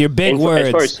 which, with your big words,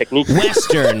 as far as technique,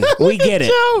 Western, we get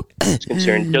it. is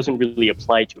concerned, doesn't really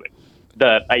apply to it.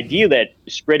 The idea that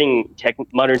spreading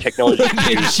modern technology to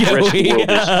the rest of the world is a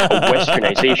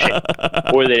westernization,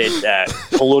 or that it's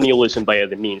colonialism by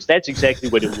other means, that's exactly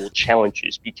what it will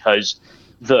challenges, because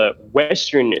the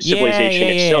Western civilization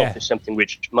itself is something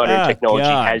which modern technology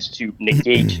has to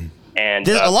negate. And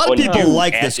a lot of people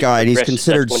like this guy, and he's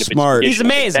considered smart. He's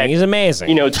amazing. He's amazing.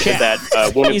 You know,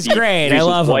 that one he's of the great. I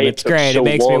love him. It's great. It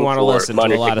makes me want to listen to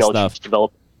a lot of stuff. To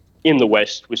develop in the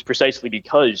West was precisely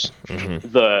because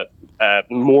the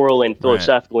moral and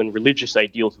philosophical and religious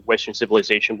ideals of Western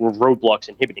civilization were roadblocks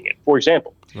inhibiting it. For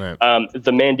example,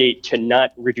 the mandate to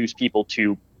not reduce people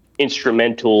to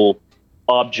instrumental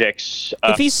objects.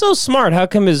 If he's so smart, how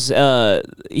come he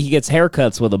gets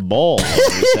haircuts with a bowl?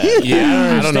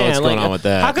 Yeah, I don't know what's going on with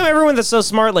that. How come everyone that's so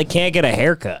smart can't get a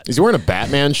haircut? He's wearing a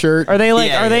Batman shirt. Are they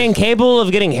are they incapable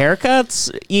of getting haircuts?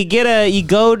 You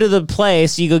go to the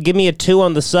place, you go give me a 2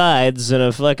 on the sides and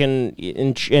a fucking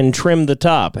and trim the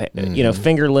top.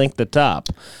 Finger length the top.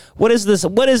 What is this?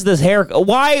 What is this hair?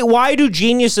 Why do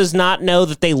geniuses not know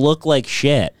that they look like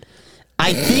shit?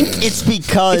 I think it's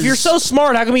because if you're so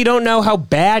smart, how come you don't know how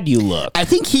bad you look? I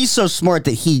think he's so smart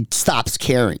that he stops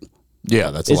caring.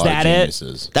 Yeah, that's a lot of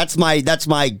geniuses. That's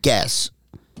my guess.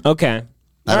 Okay.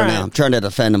 I don't know. I'm trying to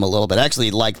defend him a little bit. I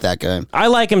actually like that guy. I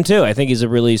like him too. I think he's a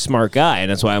really smart guy, and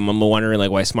that's why I'm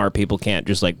wondering why smart people can't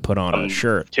just put on a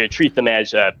shirt. To treat them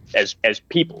as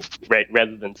people, right,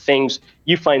 rather than things.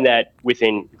 You find that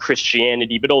within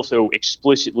Christianity, but also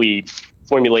explicitly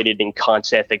formulated in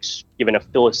Kant's ethics, given a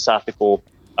philosophical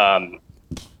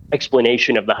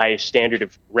explanation of the highest standard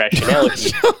of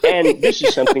rationality. And this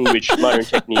is something which modern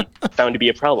technique found to be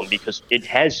a problem because it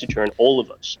has to turn all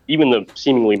of us, even the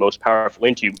seemingly most powerful,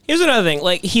 into. Here's another thing.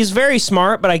 He's very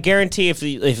smart, but I guarantee if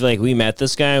we met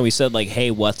this guy and we said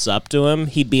hey, what's up to him,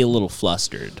 he'd be a little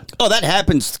flustered. Oh, that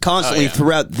happens constantly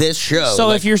throughout this show.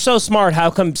 So if you're so smart, how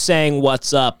come saying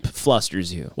what's up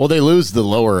flusters you? Well, they lose the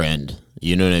lower end.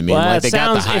 You know what I mean? Well, they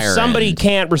got the higher if somebody end.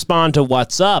 can't respond to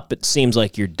what's up, it seems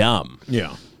like you're dumb.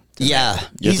 Yeah. Yeah.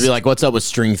 You have to be like, what's up with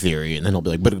string theory? And then he'll be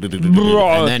like,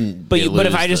 and then but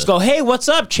if I just go, hey, what's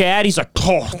up, Chad? He's like,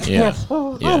 yeah.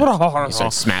 He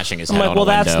starts smashing his head I'm on well, a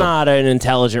window. that's not an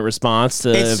intelligent response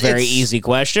to a very easy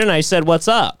question. I said, what's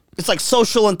up? It's like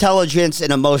social intelligence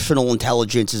and emotional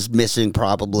intelligence is missing,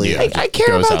 probably. Yeah, I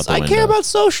care about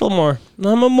social more.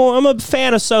 I'm a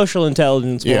fan of social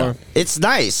intelligence more. It's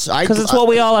nice because it's what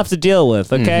we all have to deal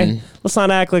with. Okay, let's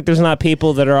not act like there's not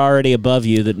people that are already above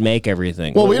you that make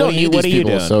everything. Well, we don't need these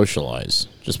people to socialize.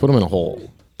 Just put them in a hole.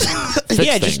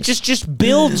 Yeah, just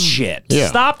build shit. Yeah.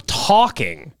 Stop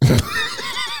talking.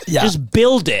 Just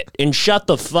build it and shut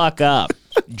the fuck up.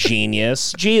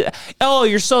 Genius. Oh,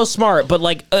 you're so smart,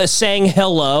 but saying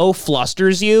hello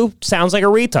flusters you? Sounds like a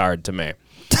retard to me.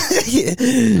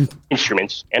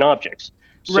 Instruments and objects.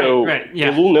 So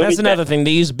yeah. That's another thing.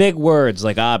 They use big words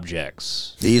like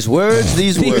objects. These words.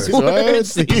 These words.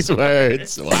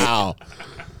 Wow.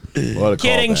 What a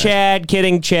Kidding,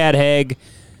 callback. Chad Haig.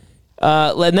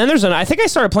 And then I think I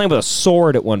started playing with a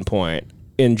sword at one point.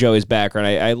 In Joey's background,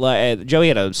 Joey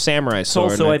had a samurai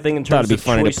sword. Also, I think in terms it'd be of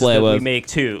funny to choices play that with. we make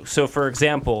too. So, for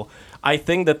example, I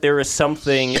think that there is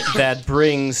something that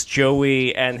brings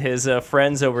Joey and his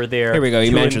friends over there Here we go, he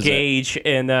to mentions engage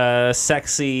in a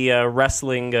sexy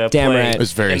wrestling Damn play right. It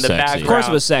was very in the sexy. background. Of course,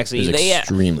 it was sexy. It was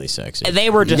extremely sexy. They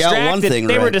were You got one distracted. thing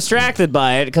They were right. distracted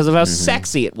by it because of how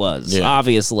sexy it was. Yeah.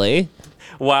 Obviously.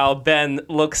 While Ben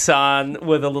looks on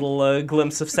with a little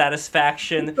glimpse of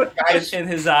satisfaction in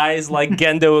his eyes, like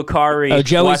Gendo Ikari Oh,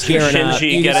 Joey's watching gearing up.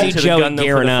 Shinji You get can see into Joey the Gundam for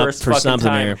gearing the up first for fucking something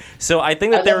time. here. So I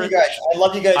think that I love you guys. I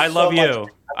love you guys. I love so you. much.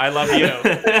 I love you.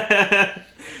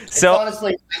 It's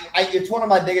honestly, it's one of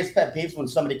my biggest pet peeves when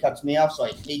somebody cuts me off. So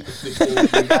I hate to keep doing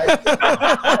it with you guys.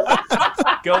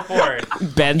 Go for it.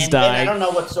 Ben's I dying. don't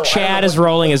know what's so. Chad is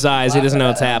rolling his eyes. He doesn't know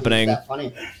what's happening. That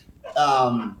funny.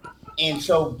 And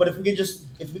so, but if we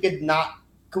could not,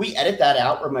 could we edit that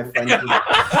out where my friend?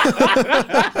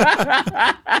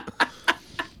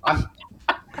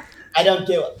 I don't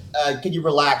do it. Can you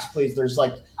relax, please? There's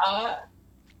I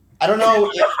don't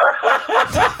know. Yes.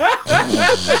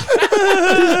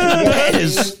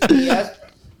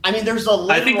 I mean, there's a.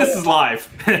 I think this is live.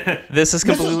 This is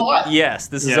completely. live? Yes,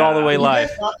 this is all the way live.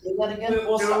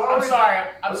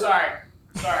 I'm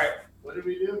sorry. What did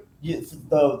we do?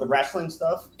 The wrestling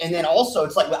stuff, and then also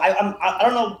it's I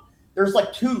don't know. There's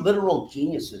two literal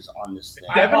geniuses on this thing.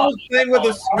 Devin was playing with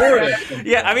a sword.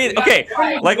 Yeah, I mean, okay.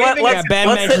 Ben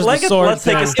mentions the sword let's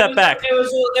take a thing. step back. It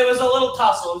was a little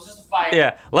tussle. It was just a fight.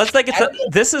 Yeah, let's take it.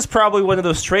 This is probably one of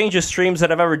the strangest streams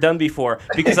that I've ever done before.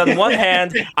 Because on one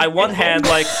hand,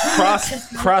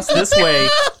 cross this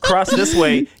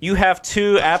way, you have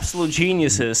two absolute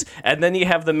geniuses, and then you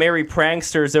have the merry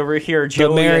pranksters over here,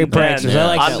 Joey merry and Ben, pranksters. I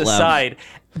like on that, the Lev. side.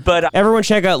 But Everyone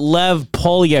check out Lev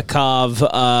Polyakov,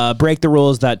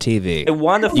 breaktherules.tv. I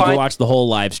want to You can find. watch the whole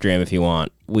live stream if you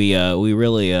want. We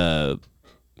really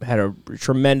had a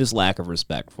tremendous lack of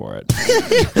respect for it.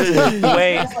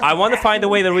 Wait, I want to find a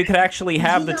way that we could actually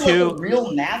have the two. A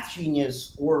real math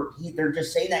genius, or they're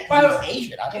just saying that because he's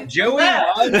Asian. I don't. Joey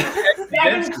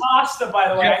Devin Costa,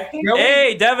 by the way. I think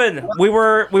Hey, Devin, we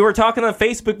were talking on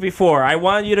Facebook before. I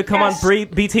wanted you to come on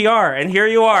BTR, and here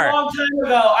you a are. long time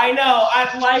ago. I know. I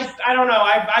don't know.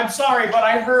 I'm sorry, but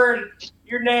I heard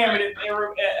your name, and it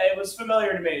was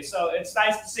familiar to me. So it's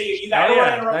nice to see you. You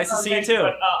got nice to see you too.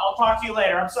 But, I'll talk to you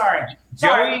later. I'm sorry.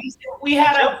 We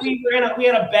had a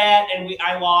bet, and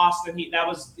I lost, and he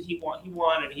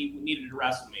won, and he needed to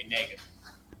wrestle me naked.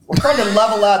 We're trying to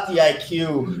level out the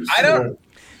IQ.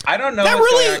 I don't know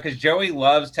what's going on because Joey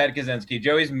loves Ted Kaczynski.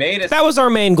 Joey's made us. That was our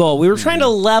main goal. We were trying to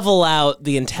level out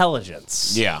the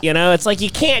intelligence. Yeah. You know, it's like you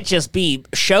can't just be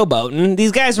showboating.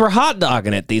 These guys were hot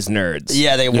dogging it, these nerds.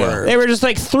 Yeah, they were. They were just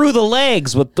like through the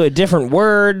legs with the different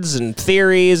words and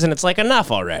theories, and it's like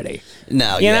enough already.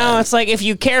 No, you know, it's like if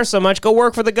you care so much, go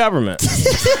work for the government.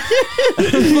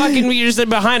 Fucking, you're just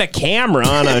behind a camera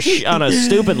on a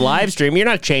stupid live stream. You're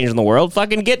not changing the world.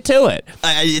 Fucking get to it.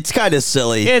 It's kind of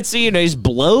silly. It's, you know, he's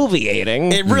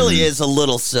bloviating. It really is a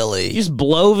little silly. You're just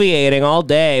bloviating all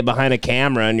day behind a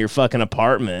camera in your fucking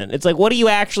apartment. It's like, what are you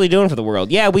actually doing for the world?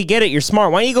 Yeah, we get it. You're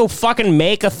smart. Why don't you go fucking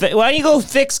why don't you go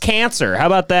fix cancer? How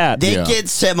about that? They get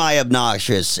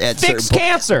semi-obnoxious at fix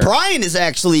cancer. Brian is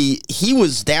actually, he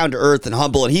was down to earth and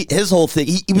humble, and his whole thing,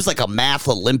 he was like a math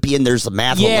Olympian. There's the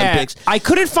math Olympics. I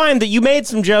couldn't find that. You made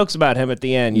some jokes about him at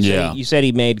the end. You said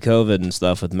he made COVID and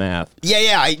stuff with math.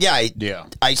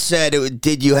 I said,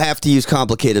 did you have to use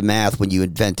complicated math when you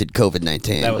invented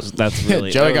COVID-19? That's really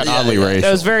Joey got oddly racial.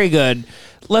 That was very good.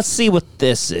 Let's see what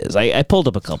this is. I pulled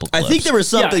up a couple clips. I think there was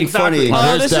something funny.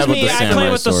 Oh, this is me. I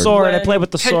play with the sword. I play with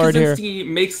the sword here. Ted Kaczynski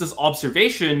makes this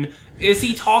observation. Is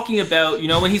he talking about,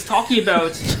 when he's talking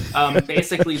about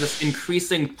basically this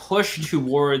increasing push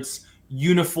towards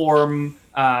uniform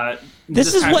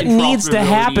this is what needs to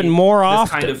happen more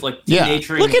often. Kind of like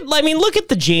denaturing. Look at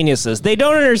the geniuses. They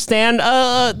don't understand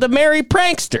the merry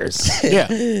pranksters.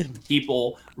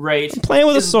 People, right? Playing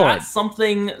with a sword. That's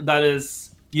something that is,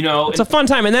 it's a fun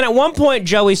time. And then at one point,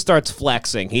 Joey starts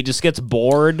flexing. He just gets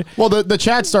bored. Well, the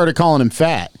chat started calling him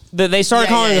fat. They started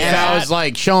calling him fat. I was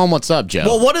like, show him what's up, Joe.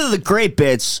 Well, one of the great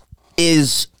bits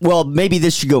is, maybe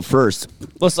this should go first.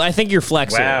 Listen, I think you're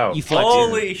flexing. Wow. You flex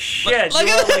Holy shit. Look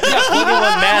you are like an evil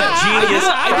math genius.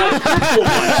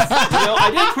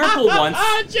 I did purple once,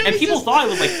 and people thought it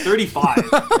was like 35.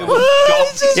 It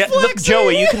was look,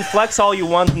 Joey, you can flex all you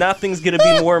want. Nothing's going to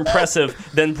be more impressive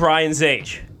than Brian's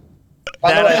age.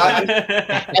 By the way, I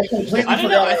completely I don't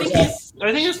forgot. know.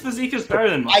 I think his physique is better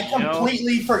than mine. I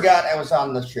completely forgot I was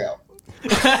on the show.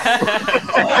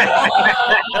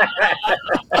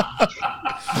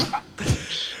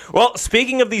 Well,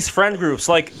 speaking of these friend groups,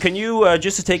 can you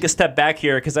just to take a step back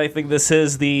here, because I think this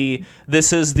is the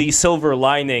silver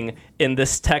lining in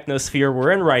this technosphere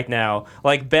we're in right now.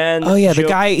 Like Ben. Oh yeah, the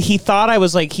guy. He thought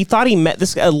he met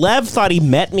this. Lev thought he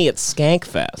met me at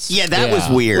Skankfest. Yeah, that was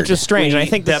weird. Which is strange. I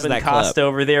think this is Devin that Costa clip.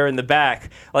 over there in the back.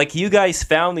 Like, you guys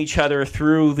found each other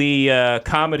through the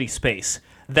comedy space.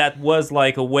 That was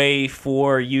like a way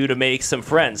for you to make some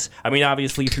friends. I mean,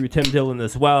 obviously through Tim Dillon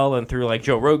as well, and through like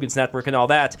Joe Rogan's network and all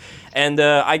that. And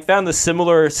I found a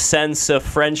similar sense of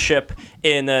friendship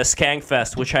in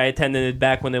Skankfest, which I attended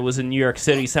back when it was in New York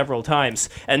City several times.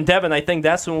 And Devin, I think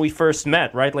that's when we first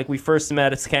met, right? Like, we first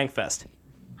met at Skankfest.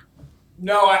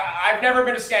 No, I've never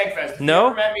been to Skankfest. If you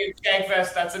ever met me at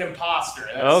Skankfest, that's an imposter.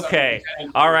 That's okay.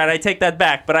 All right, I take that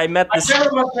back. But I met this. I've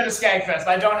never been to Skankfest.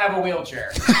 I don't have a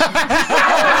wheelchair.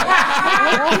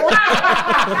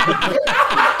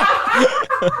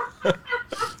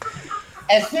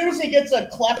 As soon as he gets a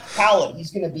cleft palate, he's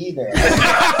going to be there.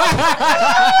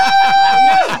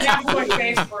 My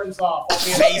face burns off.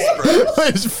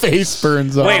 His face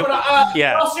burns off. Wait,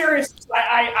 yeah. Well, seriously,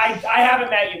 I haven't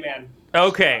met you, man.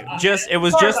 Okay, it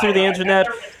was just through the internet.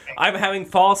 I'm having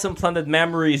false implanted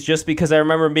memories just because I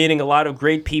remember meeting a lot of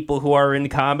great people who are in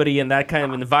comedy and that kind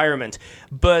of environment.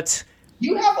 But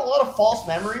you have a lot of false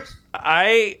memories.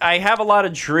 I have a lot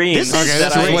of dreams.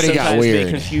 This is what he got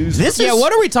weird.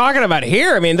 What are we talking about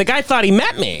here? I mean, the guy thought he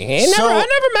met me. I never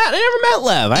met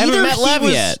Lev. I haven't met Lev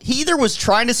yet. He either was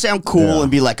trying to sound cool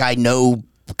and be like, I know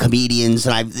comedians,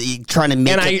 and I'm trying to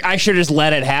make I should just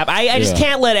let it happen. I just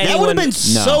can't let anyone. That would have been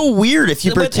so weird if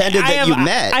you pretended that you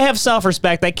met. I have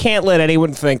self-respect. I can't let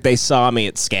anyone think they saw me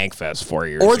at Skankfest 4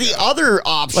 years ago. Or the other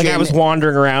option, like I was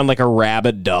wandering around like a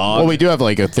rabid dog. Well, we do have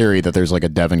like a theory that there's like a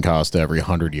Devin Costa every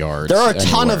 100 yards. There are a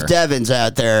ton of Devins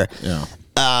out there. Yeah.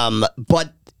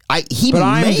 But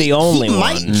I'm the only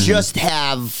one. He might just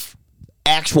have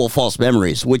actual false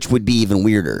memories, which would be even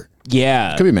weirder.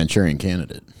 Yeah. Could be Manchurian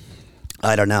Candidate.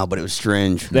 I don't know, but it was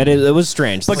strange. It was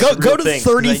strange. But go to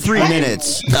 33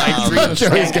 minutes.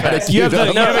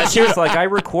 Seriously, like I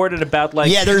recorded about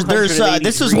like there's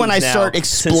this is when I start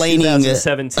explaining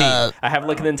 2017. I have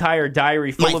like an entire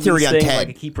diary full of these things. Like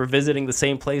I keep revisiting the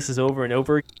same places over and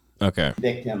over. Okay.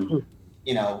 Victim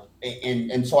you know,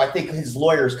 and so I think his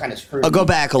lawyers kind of screwed. I'll go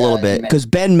back a little bit because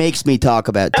Ben makes me talk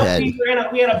about Ted.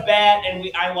 We had a bet and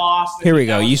I lost. Here we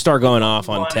go. You start going off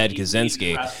on Ted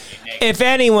Kaczynski. If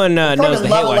anyone knows the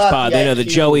Hate Watch pod, they know that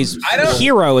Joey's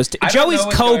hero is Joey's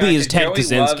Kobe is Ted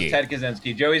Kaczynski. Ted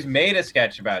Kaczynski. Joey's made a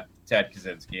sketch about Ted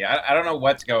Kaczynski. I don't know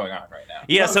what's going on right now.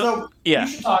 Yeah. You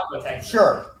should talk about Ted.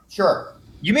 Sure.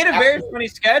 You made a very funny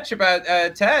sketch about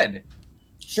Ted.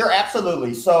 Sure,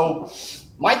 absolutely. So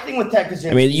my thing with Ted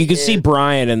Kaczynski, I mean, you can see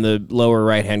Brian in the lower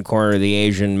right-hand corner, the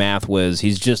Asian math whiz.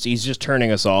 He's just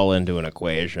turning us all into an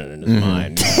equation in his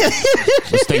mind.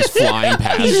 This thing's flying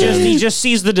past He just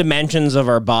sees the dimensions of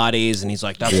our bodies, and he's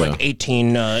like, "That's like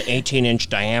 18-inch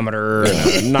diameter,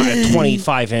 not a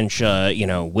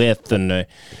 25-inch, width, and if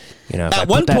I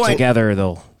put that together,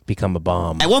 they'll become a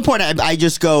bomb." At one point, I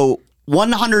just go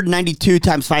 192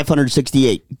 times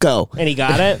 568. Go. And he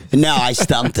got it? No, I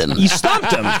stumped him. You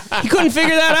stumped him? You couldn't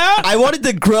figure that out? I wanted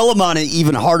to grill him on it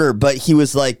even harder, but he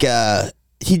was like,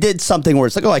 he did something where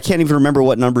it's like, oh, I can't even remember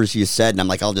what numbers you said. And I'm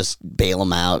like, I'll just bail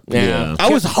him out. Yeah. I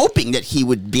was hoping that he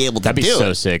would be able to That'd be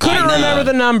so sick. Couldn't remember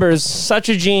the numbers. Such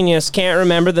a genius. Can't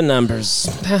remember the numbers.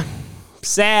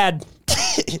 Sad.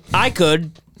 I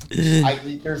could.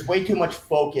 There's way too much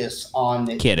focus on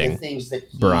the things that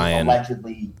he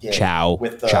allegedly did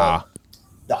with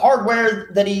the hardware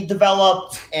that he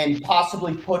developed and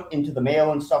possibly put into the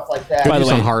mail and stuff like that. By the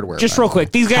way, hardware. Just real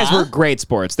quick, these guys were great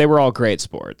sports. They were all great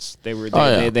sports. They were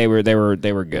good. They were good.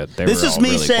 This is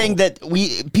me saying that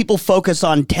people focus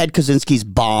on Ted Kaczynski's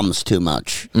bombs too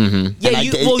much. Mm-hmm. Yeah,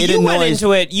 you went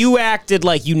into it. You acted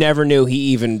like you never knew he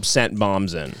even sent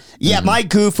bombs in. Yeah, my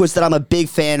goof was that I'm a big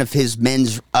fan of his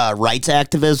men's rights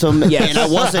activism, and I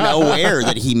wasn't aware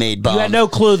that he made bombs. You had no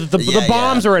clue that the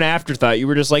bombs are an afterthought. You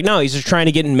were just like, no, he's just trying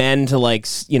to get men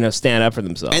to stand up for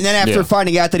themselves. And then after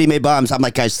finding out that he made bombs, I'm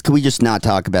like, guys, can we just not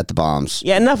talk about the bombs?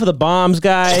 Yeah, enough of the bombs,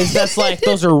 guys. That's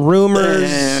those are rumors.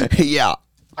 Yeah.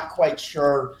 Not quite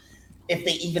sure if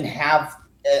they even have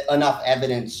enough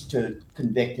evidence to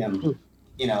convict him,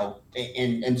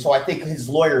 and so I think his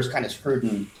lawyers kind of screwed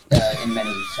him in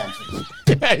many senses.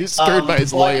 Yeah, he's screwed by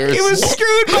his lawyers. He was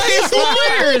screwed by his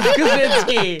lawyers,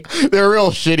 Kaczynski. They're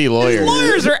real shitty lawyers. His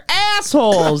lawyers are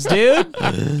assholes, dude.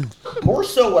 More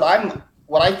so, what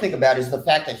I think about is the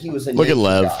fact that he was a Look at naked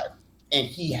Lev. guy, and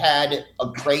he had a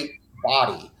great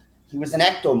body. He was an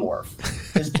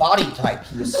ectomorph. His body type,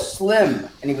 he was slim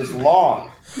and he was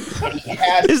long. And he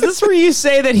had. Is this where you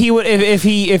say that he would,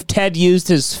 if Ted used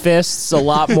his fists, a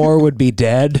lot more would be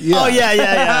dead? Yeah. Oh yeah.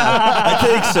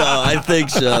 I think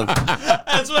so.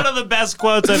 That's one of the best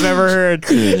quotes I've ever heard.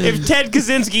 If Ted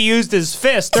Kaczynski used his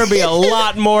fist, there'd be a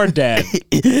lot more dead.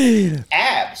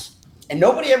 Abs, and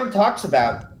nobody ever talks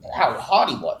about how hot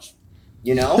he was,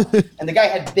 And the guy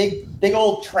had big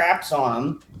old traps on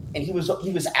him, and he was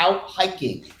out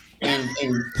hiking and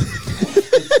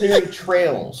clearing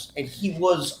trails, and he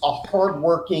was a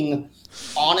hardworking,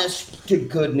 honest to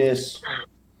goodness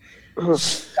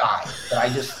guy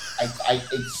that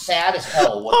it's sad as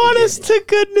hell. Honest to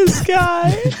goodness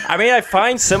guy. I mean, I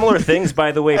find similar things,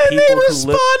 by the way. And people they who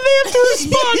have to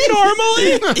respond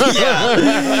normally.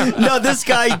 Yeah. No, this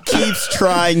guy keeps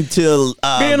trying to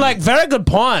being like, very good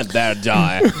point there,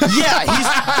 Joy. Yeah,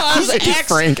 he's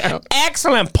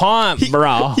excellent point,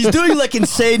 bro. He's doing like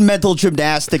insane mental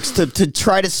gymnastics to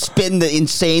try to spin the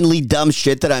insanely dumb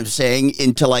shit that I'm saying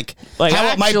into like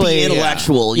how it might be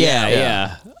intellectual.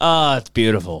 Yeah. Oh, it's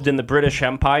beautiful. In the British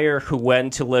Empire, who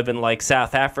went to live in like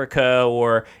South Africa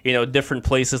or different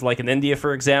places like in India,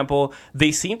 for example,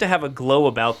 they seem to have a glow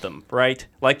about them, right?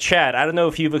 Like Chad, I don't know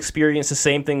if you've experienced the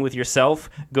same thing with yourself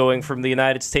going from the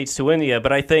United States to India,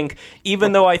 but I think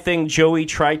even though I think Joey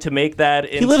tried to make that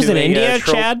into he lives in India,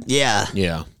 Chad.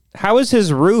 Yeah. How is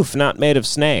his roof not made of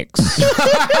snakes? How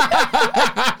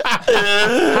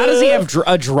does he have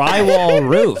a drywall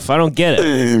roof? I don't get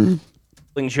it.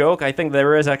 Joke. I think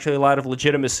there is actually a lot of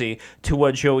legitimacy to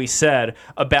what Joey said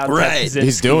about right. Kaczynski.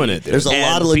 He's doing it. Dude. There's a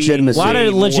lot of legitimacy. A lot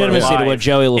of legitimacy to what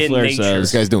Joey LaFleur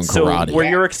says. This guy's doing karate.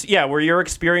 So were your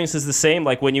experience is the same,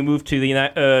 like when you moved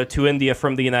to to India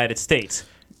from the United States?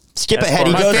 Skip ahead.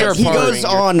 He goes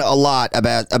on a lot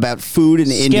about food in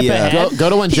India. Go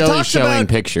to when Joey's showing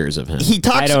pictures of him. He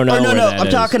talks. I don't know. No. I'm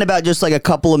talking about just like a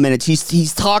couple of minutes.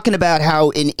 He's talking about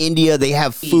how in India they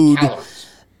have food.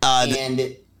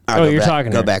 You're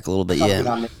talking. Go back a little bit.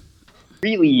 Yeah.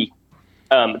 Really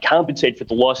compensate for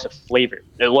the loss of flavor.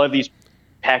 A lot of these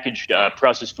packaged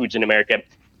processed foods in America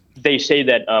they say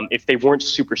that if they weren't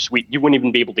super sweet, you wouldn't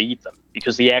even be able to eat them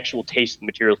because the actual taste of the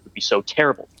materials would be so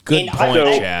terrible. Good point,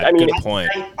 Chad. I mean, Good point.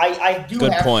 I do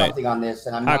Good have point. something on this,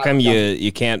 and I'm How not come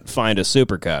you can't find a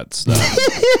supercut stuff?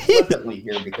 flippantly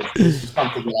here because this is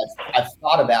something that I've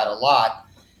thought about a lot.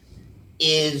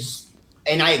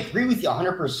 And I agree with you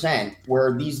 100%.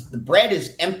 Where the bread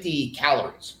is empty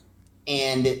calories,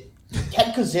 and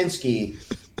Ted Kaczynski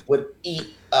would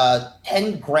eat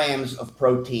 10 grams of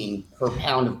protein per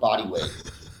pound of body weight,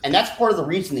 and that's part of the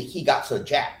reason that he got so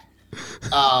jacked.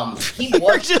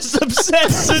 We're just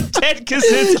obsessed with Ted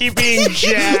Kaczynski being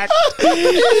jacked.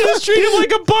 You just treat him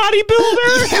like a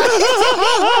bodybuilder.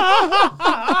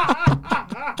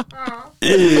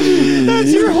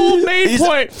 That's your whole main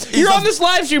point. You're on this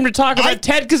live stream to talk about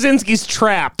Ted Kaczynski's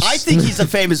traps. I think he's a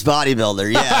famous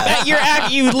bodybuilder. Yeah,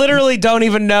 you literally don't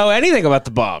even know anything about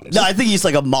the bombs. No, I think he's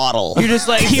like a model. You're just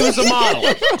like, he was a model.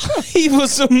 He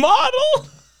was a model.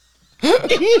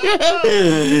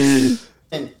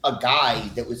 And a guy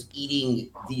that was eating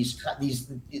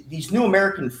these new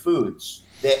American foods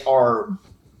that are,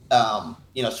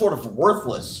 sort of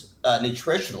worthless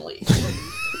nutritionally.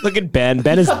 Look at Ben.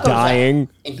 Ben is dying.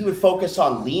 And he would focus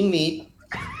on lean meat,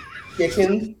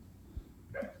 chicken.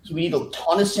 He would eat a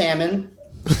ton of salmon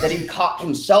that he caught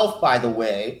himself, by the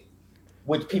way,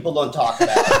 which people don't talk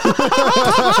about.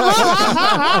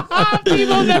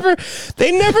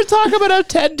 They never talk about how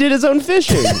Ted did his own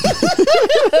fishing.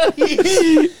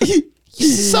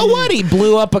 So what? He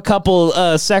blew up a couple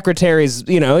secretaries.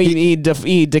 He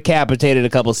decapitated a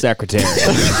couple secretaries.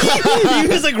 He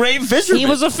was a great fisherman. He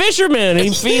was a fisherman.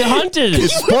 He hunted. He's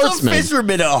a sportsman.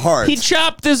 Fisherman at heart. He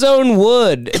chopped his own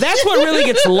wood. That's what really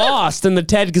gets lost in the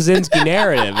Ted Kaczynski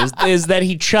narrative is that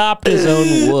he chopped his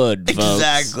own wood, folks.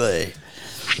 Exactly.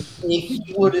 He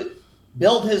would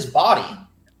build his body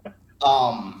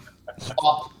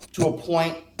up to a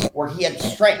point where he had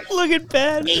strength. Look at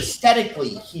Ben. Aesthetically,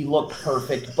 he looked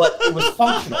perfect, but it was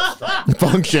functional strength.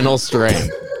 Functional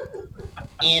strength.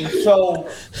 And so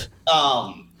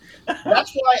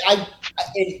that's why I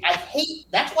hate.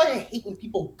 That's why I hate when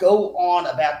people go on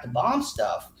about the bomb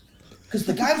stuff, because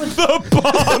the guy was the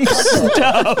bomb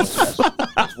stuff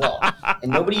as well.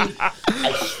 And nobody,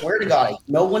 I swear to God,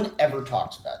 no one ever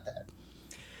talks about that.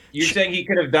 You're saying he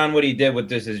could have done what he did with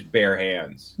just his bare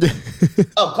hands?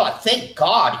 Oh God! Thank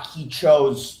God he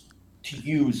chose to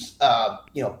use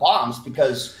bombs,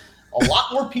 because a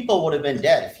lot more people would have been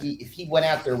dead if he went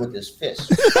out there with his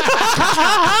fist.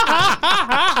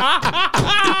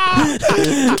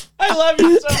 I love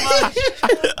you so much.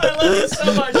 I love you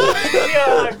so much.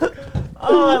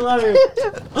 Oh, I love you.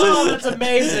 Oh, that's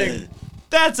amazing.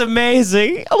 That's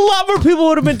amazing. A lot more people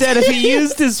would have been dead if he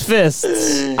used his fists.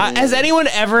 Has anyone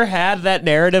ever had that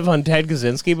narrative on Ted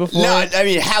Kaczynski before? No, I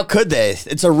mean, how could they?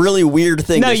 It's a really weird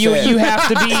thing. No, to you say. you have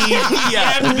to be you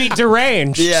have to be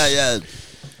deranged. Yeah.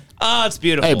 Oh, it's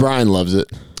beautiful. Hey, Brian loves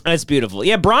it. It's beautiful.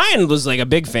 Yeah, Brian was like a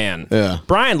big fan. Yeah.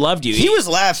 Brian loved you. He was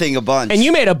laughing a bunch. And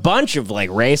you made a bunch of like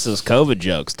racist COVID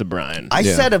jokes to Brian. I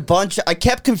said a bunch. I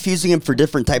kept confusing him for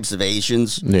different types of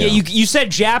Asians. Yeah, you said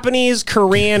Japanese,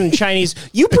 Korean, and Chinese.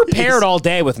 You prepared all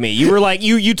day with me. You were like,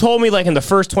 you told me like in the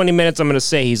first 20 minutes I'm going to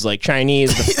say he's like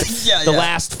Chinese. The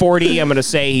last 40 I'm going to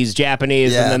say he's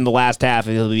Japanese, and then the last half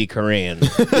he'll be Korean.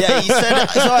 Yeah, he said.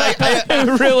 So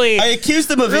I really. I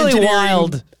accused him of really engineering.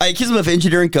 wild. I accused him of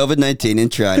engineering COVID-19 in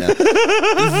China.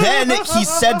 Then he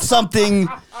said something.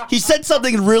 He said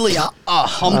something really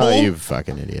humble. Oh, you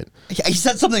fucking idiot. He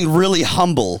said something really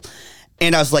humble,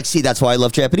 and I was like, "See, that's why I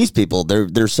love Japanese people.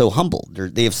 They're so humble.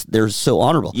 They're so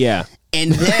honorable." Yeah.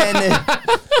 And then,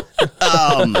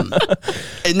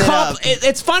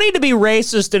 it's funny to be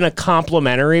racist in a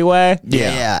complimentary way.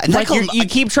 Yeah. And like you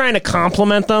keep trying to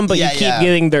compliment them, but you keep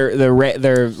getting their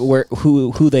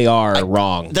who they are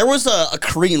wrong. There was a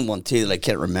Korean one too that I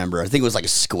can't remember. I think it was like a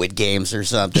Squid Games or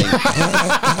something.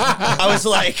 I was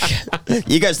like,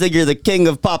 "You guys think you're the king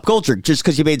of pop culture just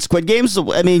because you made Squid Games?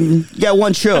 I mean, you got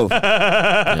one show."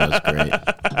 That was great.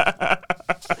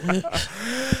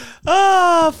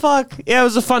 Oh, fuck. Yeah, it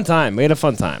was a fun time. We had a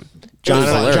fun time. John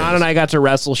and I got to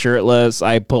wrestle shirtless.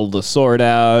 I pulled the sword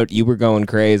out. You were going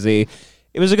crazy.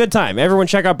 It was a good time. Everyone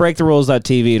check out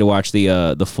BreakTheRules.tv to watch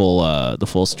the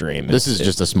full stream. This is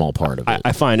just a small part of it.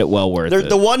 I find it well worth it.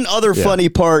 The one other funny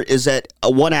part is at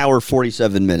 1 hour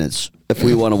 47 minutes. If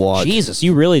we want to watch, Jesus,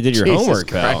 you really did your homework,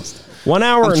 pal. 1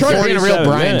 hour I'm and trying to 47 get a real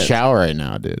Brian minutes. Chow right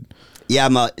now, dude. Yeah,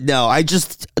 I'm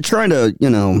trying to,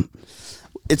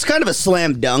 it's kind of a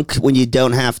slam dunk when you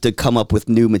don't have to come up with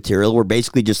new material. We're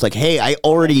basically just like, hey, I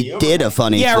already did a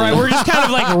funny thing. Yeah, right. We're just kind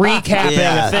of like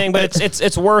recapping a thing, but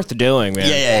it's worth doing, man.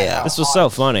 Yeah. This was so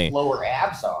funny. Lower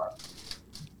abs are.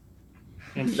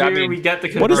 And here we get the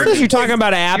convergence. What is this? You're talking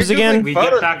about abs again? We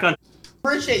get back on.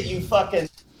 Appreciate you fucking.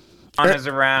 Is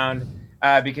around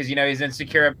because he's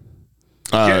insecure.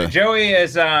 Joey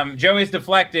is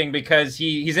deflecting because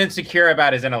he's insecure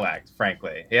about his intellect.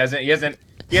 Frankly, he hasn't imagined.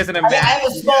 I have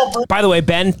a small. By the way,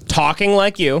 Ben, talking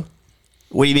like you.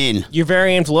 What do you mean? You're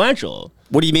very influential.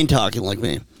 What do you mean talking like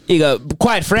me? You go,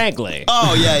 quite frankly.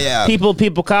 Oh, yeah. People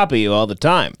copy you all the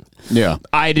time. Yeah.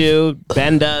 I do.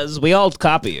 Ben does. We all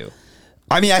copy you.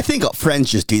 I mean, I think friends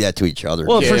just do that to each other.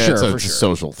 Well, for sure, it's for a sure.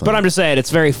 social thing. But I'm just saying,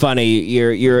 it's very funny.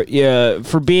 You're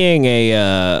for being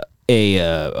a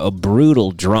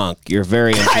brutal drunk. You're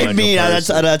very influential. I mean,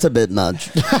 person. that's a bit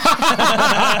much.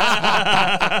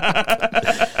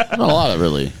 Not a lot of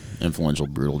really influential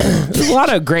brutal drunks. There's a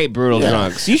lot of great brutal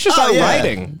drunks. You should start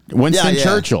writing. Winston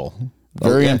Churchill.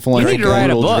 Very You influential. need to write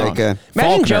a brutal book. drunk. Imagine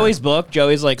Faulkner. Joey's book.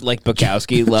 Joey's like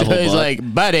Bukowski level. He's book.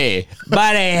 like, buddy,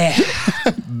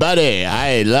 buddy,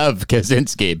 I love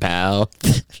Kaczynski, pal.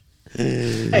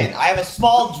 Hey, I have a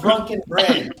small drunken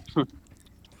brain.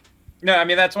 No, I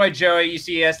mean that's why Joey. You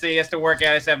see, he has to work out.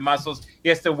 He has to have muscles. He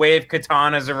has to wave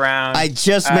katanas around. I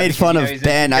just made fun of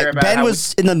Ben. Ben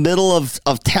was in the middle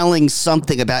of telling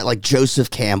something about like Joseph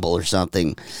Campbell or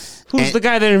something. Who's the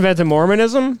guy that invented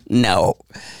Mormonism? No.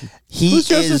 Who's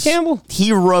Joseph Campbell?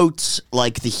 He wrote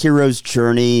like The Hero's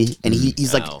Journey, and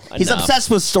he's like he's enough. obsessed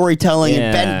with storytelling,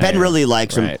 and Ben really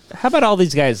likes him. How about all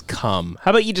these guys come?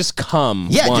 How about you just come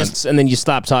once and then you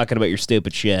stop talking about your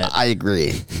stupid shit? I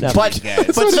agree. Enough But of you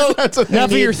guys. so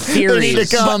enough of your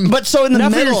theories. But so in the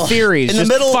enough middle, of your theories. in the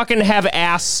Just middle, fucking have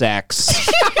ass sex.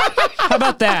 How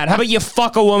about that? How about you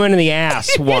fuck a woman in the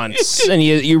ass once and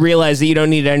you realize that you don't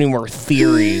need any more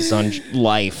theories on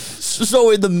life.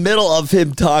 So in the middle of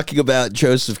him talking about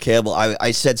Joseph Campbell,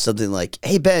 I said something like,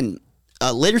 "Hey Ben,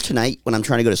 later tonight when I'm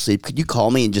trying to go to sleep, could you call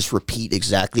me and just repeat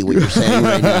exactly what you're saying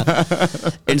right now?"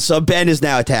 And so Ben is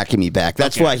now attacking me back.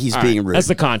 That's why he's being rude. That's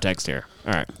the context here.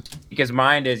 All right. Because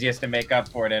mind is he has to make up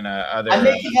for it in other. I'm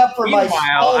making up for my.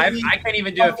 Meanwhile, I can't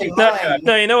even do a few push-ups.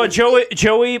 No, you know what?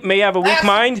 Joey may have a weak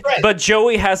mind, but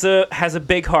Joey has a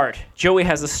big heart. Joey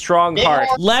has a strong heart.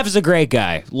 Lev's a great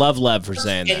guy. Love Lev for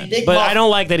saying that. But I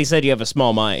don't like that he said you have a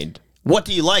small mind. What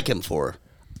do you like him for?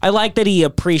 I like that he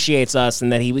appreciates us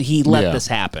and that he let this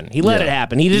happen. He let it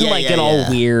happen. He didn't get all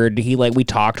weird. We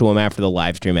talked to him after the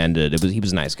live stream ended. He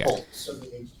was a nice guy.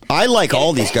 I like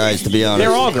all these guys, to be honest.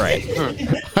 They're all great.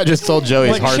 I just told Joey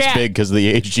his But heart's chat- big because of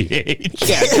the HGH.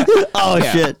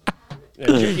 Shit.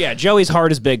 Yeah, Joey's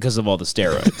heart is big because of all the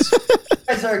steroids. You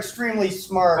guys are extremely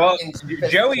smart. Well, and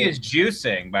Joey is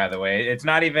juicing, by the way.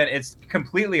 It's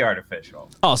completely artificial.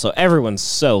 Also, everyone's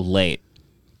so late.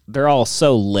 They're all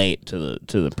so late to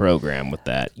the program with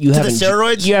that. You To the haven't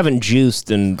steroids? You haven't juiced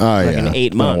in fucking 8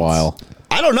 Been months. a while.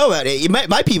 I don't know about it. It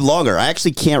might be longer. I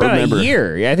actually can't About remember. a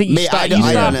year. I think you I stopped.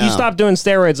 don't know. You stopped doing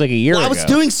steroids like a year Well, ago. I was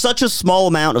doing such a small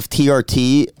amount of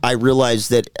TRT, I realized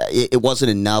that it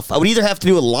wasn't enough. I would either have to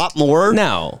do a lot more.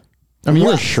 No. I mean, you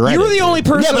were shredded. You were the only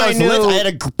person but I knew. I had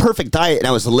a perfect diet, and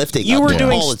I was lifting You were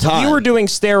doing all the time. You were doing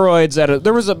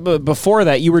steroids before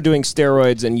that. You were doing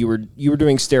steroids, and you were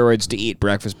doing steroids to eat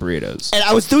breakfast burritos. And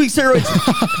I was doing steroids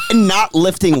and not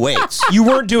lifting weights. You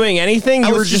weren't doing anything. I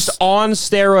You were was just just- on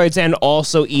steroids and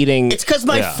also eating. It's because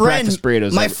my friend breakfast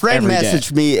burritos. messaged every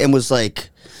day. me and was like,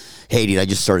 "Hey, dude, I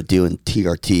just started doing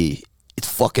TRT. It's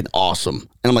fucking awesome."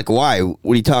 And I'm like, "Why?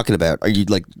 What are you talking about? Are you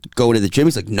like going to the gym?"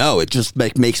 He's like, "No, it just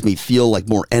makes me feel like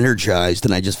more energized,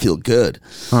 and I just feel good."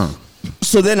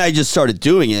 So then I just started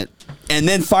doing it, and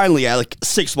then finally,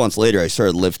 6 months later, I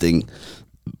started lifting,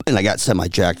 and I got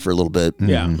semi-jacked for a little bit.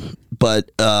 Yeah,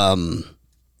 but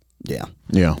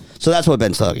Yeah. So that's what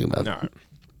Ben's talking about. All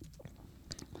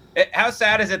right. How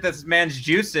sad is it that this man's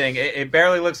juicing? It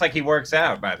barely looks like he works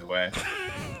out, by the way.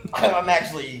 I'm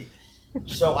actually.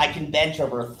 So I can bench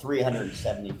over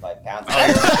 375 pounds.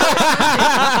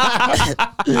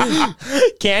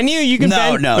 Can you? You can.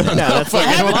 No. That's like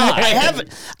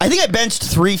I think I benched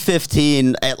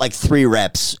 315 at like 3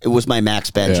 reps. It was my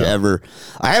max bench ever.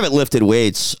 I haven't lifted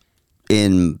weights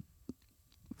in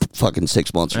fucking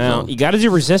 6 months or Well, so. you got to do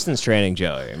resistance training,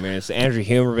 Joey. I mean, it's Andrew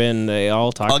Huberman. They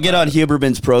all talk. I'll get on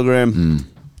Huberman's program.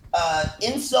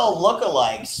 Incel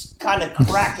lookalikes kind of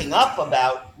cracking up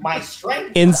about my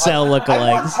strength. Incel I want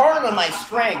lookalikes. part of my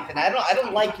strength, and I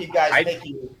don't like you guys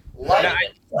making light of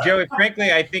it. Joey,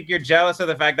 frankly, I think you're jealous of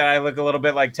the fact that I look a little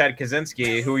bit like Ted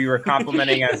Kaczynski, who you were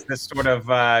complimenting as this sort of,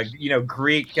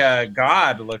 Greek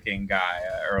god-looking guy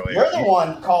earlier. You're the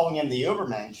one calling him the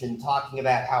Ubermensch and talking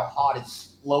about how hot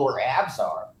his lower abs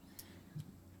are.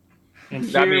 And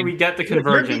here we get the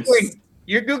convergence.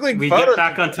 You're googling We photos. get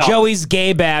back on top. Joey's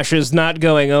gay bash is not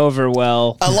going over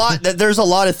well. There's a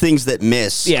lot of things that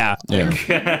miss. Yeah.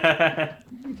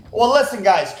 Well, listen,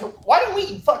 guys. Why don't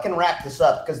we fucking wrap this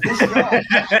up? Because this show,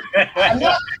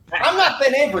 I'm not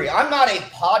Ben Avery. I'm not a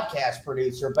podcast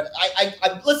producer, but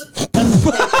I listen. To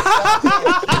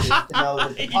know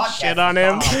that the podcast shit on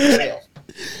him.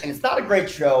 And it's not a great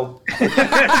show. It's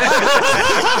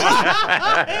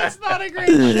not a great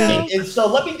show. And so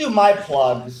let me do my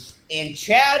plugs. And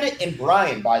Chad and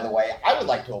Brian, by the way, I would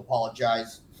like to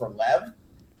apologize for Lev.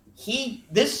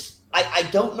 I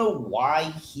don't know why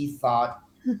he thought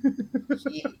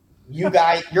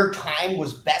your time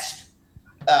was best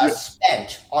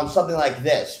spent on something like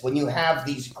this. When you have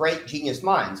these great genius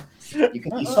minds, you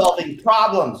could be solving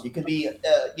problems. You could be,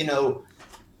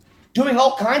 doing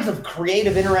all kinds of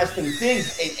creative, interesting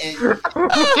things.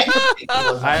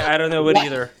 I don't know what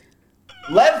either.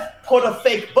 Lev put a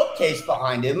fake bookcase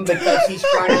behind him because he's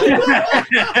trying to.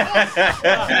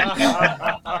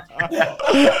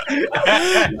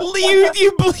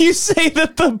 You say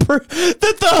that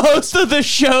the host of the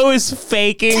show is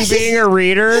faking being a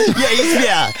reader?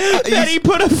 Yeah. That he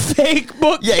put a fake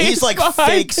bookcase. Yeah, he's like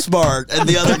behind fake smart, and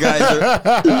the other guys are.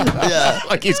 Yeah,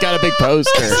 like he's got a big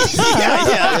poster.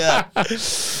 yeah.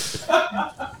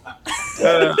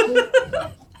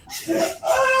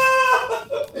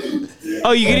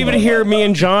 Oh, you can even hear me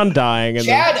and John dying.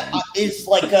 Chad is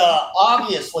like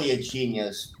obviously a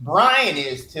genius. Brian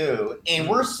is too, and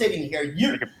we're sitting here.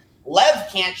 Lev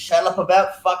can't shut up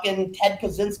about fucking Ted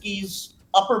Kaczynski's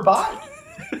upper body.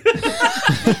 You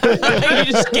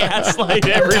just gaslight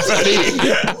everybody.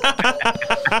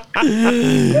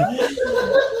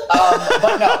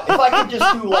 But no, if I could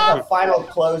just do like a final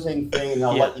closing thing, and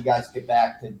I'll let you guys get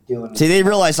back to doing. See, they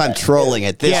realize I'm trolling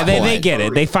at this point. Yeah, they get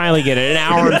it. They finally get it. An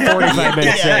hour and 45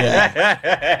 minutes in.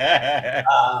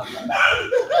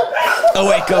 Oh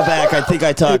wait, go back. I think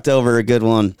I talked over a good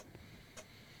one.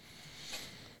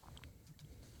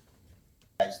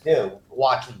 Guys do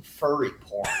watching furry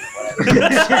porn.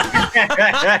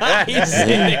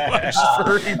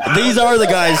 These are the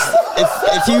guys.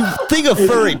 If you think of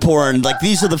furry porn, like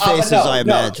these are the faces I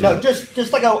imagine. No,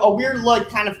 just like a weird, like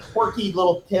kind of quirky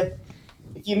little tip.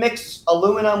 If you mix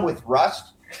aluminum with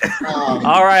rust.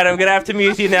 All right, I'm gonna have to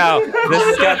mute you now. This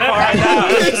has got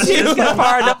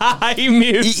far enough. He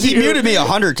muted me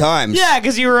 100 times. Yeah,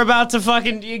 because you were about to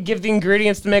fucking give the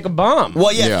ingredients to make a bomb.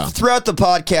 Well, yeah. Throughout the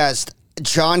podcast,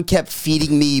 John kept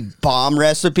feeding me bomb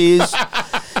recipes.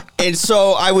 And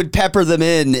so I would pepper them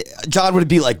in. John would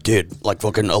be like, dude, like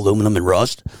fucking aluminum and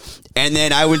rust. And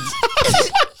then I would...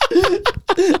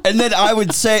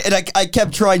 say, and I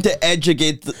kept trying to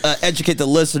educate the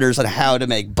listeners on how to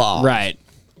make bombs. Right.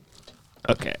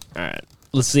 Okay, all right.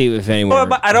 Let's see if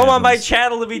anyone... I don't want my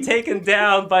channel to be taken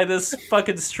down by this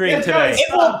fucking stream today.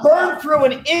 It will burn through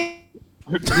an inch.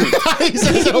 He doesn't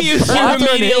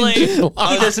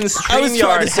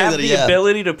StreamYard have the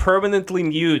ability to permanently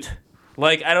mute.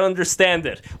 Like, I don't understand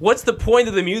it. What's the point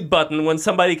of the mute button when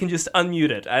somebody can just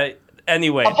unmute it?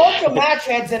 Anyway. A bunch of match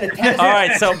heads in a tennis. All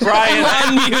right, so Brian,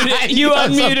 you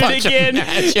unmuted again.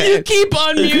 You keep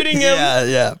unmuting him.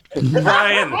 Yeah.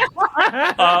 Brian,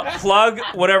 plug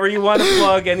whatever you want to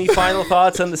plug. Any final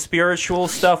thoughts on the spiritual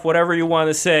stuff? Whatever you want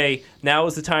to say. Now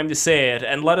is the time to say it,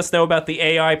 and let us know about the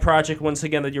AI project once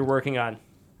again that you're working on.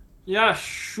 Yeah,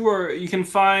 sure. You can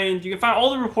find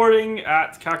all the reporting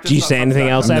at Cactus. Do you say anything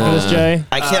else after this, Jay?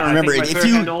 I can't remember. If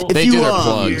you They do their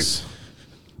plugs.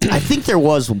 I think there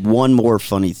was one more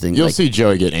funny thing. You'll see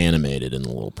Joey get animated in the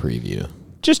little preview.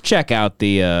 Just check out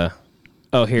the.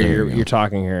 Oh, here you're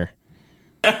talking here.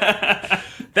 That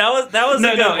was a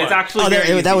good one. It's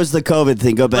actually that was the COVID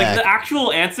thing. Go back. Like the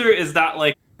actual answer is that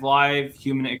like live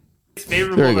human. It's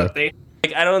favorable that they.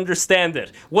 Like, I don't understand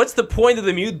it. What's the point of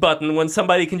the mute button when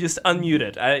somebody can just unmute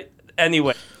it?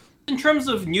 Anyway. In terms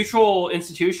of neutral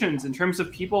institutions, in terms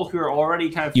of people who are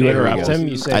already kind of you interrupt him.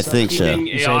 You say I think so. keeping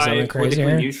You say AI something crazy politically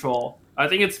here? neutral. I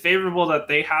think it's favorable that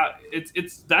they have.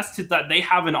 That they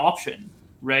have an option,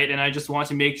 right? And I just want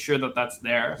to make sure that that's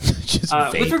there.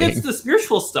 With regards to the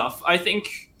spiritual stuff, I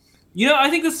think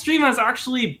the stream has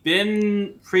actually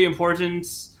been pretty important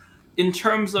in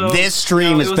terms of this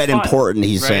stream has been important.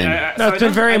 He's saying that's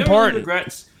been very important. Really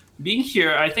regret being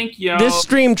here. I think this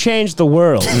stream changed the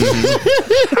world.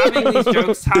 Having these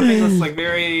jokes, having this like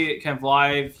very kind of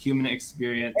live human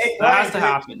experience, that has to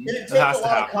happen. Did it take a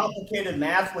lot of complicated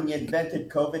math when you invented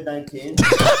COVID-19?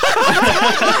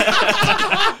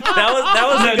 That was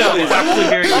it's actually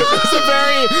very.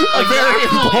 A very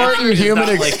important human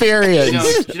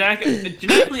experience.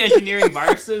 Genetically engineering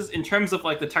viruses in terms of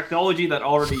like the technology that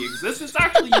already exists. It's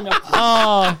actually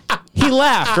He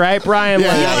laughed, right, Brian?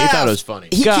 Yeah, he thought it was funny.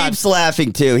 He God. keeps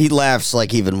laughing too. He laughs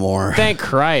like even more. Thank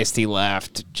Christ he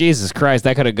laughed. Jesus Christ,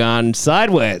 that could have gone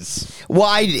sideways. Well,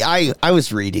 I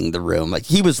was reading the room. Like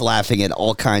he was laughing at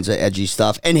all kinds of edgy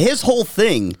stuff, and his whole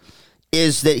thing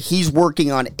is that he's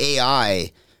working on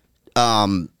AI,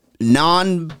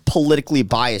 non-politically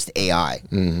biased AI.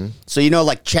 Mm-hmm. So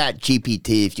like Chat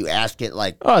GPT, if you ask it,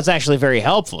 like, oh, it's actually very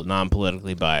helpful.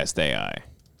 Non-politically biased AI.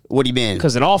 What do you mean?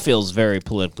 Because it all feels very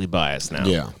politically biased now.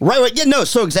 Yeah. Right. Yeah. No.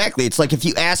 So exactly, it's like if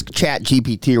you ask Chat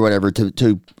GPT or whatever to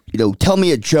tell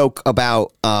me a joke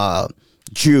about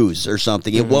Jews or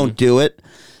something, it won't do it.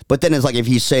 But then it's like if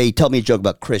you say, tell me a joke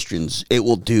about Christians, it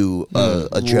will do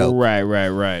a joke.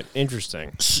 Right.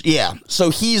 Interesting. Yeah. So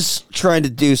he's trying to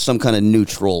do some kind of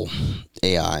neutral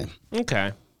AI.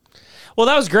 Okay. Well,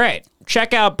 that was great.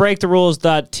 Check out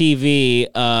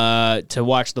breaktherules.tv to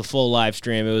watch the full live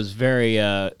stream. It was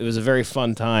a very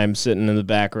fun time sitting in the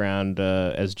background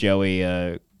as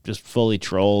Joey just fully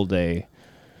trolled an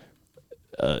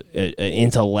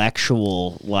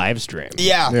intellectual live stream.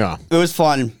 Yeah. It was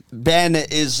fun. Ben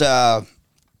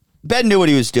knew what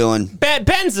he was doing. Ben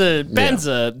is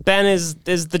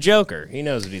the Joker. He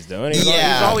knows what he's doing.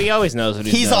 He always knows what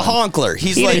he's doing. He's a honkler.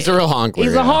 He's a real honkler.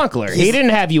 He's a honkler. He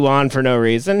didn't have you on for no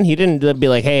reason. He didn't be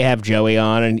like, hey, have Joey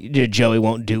on, and Joey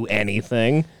won't do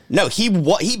anything. No, he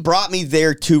brought me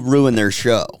there to ruin their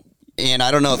show. And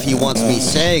I don't know if he wants me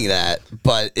saying that,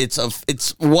 but it's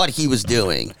what he was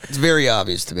doing. It's very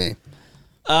obvious to me.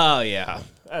 Oh, yeah.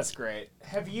 That's great.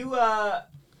 Have you, oh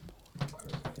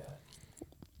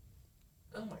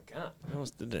my God, I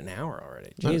almost did an hour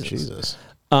already. Jesus.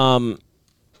 Have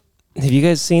you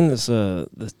guys seen this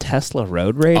the Tesla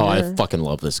Road Rager? Oh, I fucking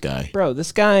love this guy. Bro,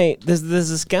 there's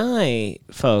this guy,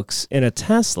 folks, in a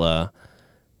Tesla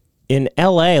in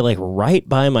LA, like right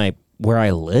by where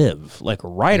I live, like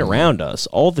right around us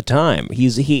all the time.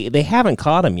 They haven't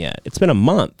caught him yet. It's been a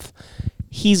month.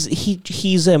 He's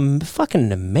a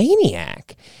fucking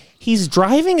maniac. He's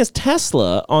driving his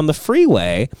Tesla on the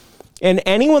freeway, and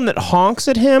anyone that honks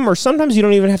at him, or sometimes you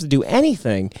don't even have to do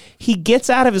anything, he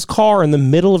gets out of his car in the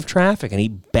middle of traffic and he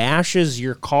bashes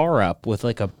your car up with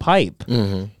like a pipe,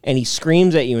 and he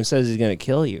screams at you and says he's going to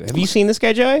kill you. Have you seen this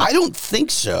guy, Joey? I don't think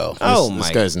so.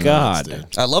 This guy's God.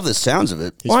 Nuts, I love the sounds of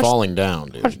it. He's falling down,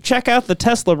 dude. Check out the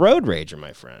Tesla Road Rager,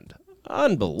 my friend.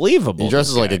 Unbelievable. He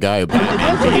dresses like a guy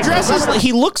who...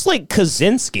 He looks like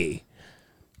Kaczynski.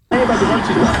 Why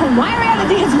are we on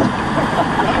the dance floor?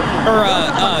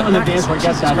 On the dance floor,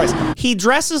 he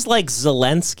dresses like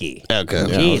Zelensky. Okay.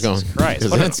 Jesus Christ.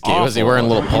 Zelensky. Was he wearing a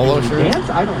little polo shirt? Dance?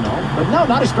 I don't know. But no,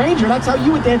 not a stranger. That's how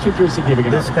you would dance with your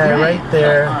significant other. This guy right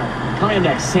there. Coming in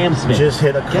next, Sam Smith. Just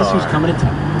hit a car. Guess who's coming to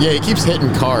town? Yeah, he keeps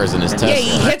hitting cars in his Tesla. Yeah,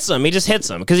 he hits them. He just hits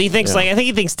them because he thinks I think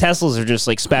he thinks Teslas are just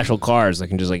like special cars that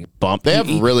can just like bump. They have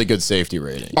really good safety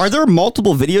ratings. Are there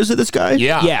multiple videos of this guy?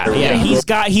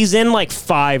 Yeah. He's in like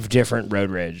 5 different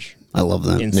road rage. I love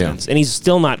that. Incidents, and he's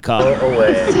still not caught.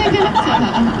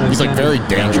 He's like very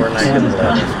dangerous.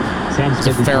 He's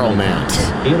a feral man.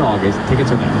 In August,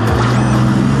 tickets are there.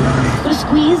 Go to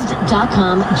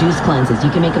squeezed.com juice cleanses.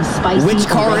 You can make them spicy. Which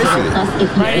car is he? Plus,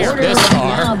 if you order this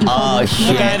car. Oh,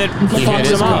 shit. He hit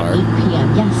his car. 8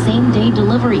 p.m. Yeah, same day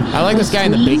delivery. I like this guy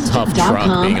in the big tough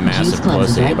truck being a massive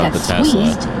pussy about the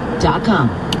Tesla. Squeezed.com.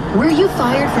 Were you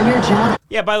fired from your job?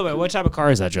 Yeah, by the way, what type of car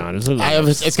is that, John? It's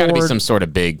got to be some sort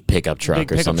of big pickup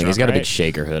truck or something. He's got a big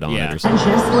shaker hood on it or something.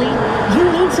 Consciously, you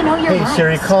need to know your rights. Hey,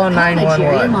 Siri, call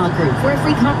 911. Group for a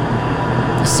free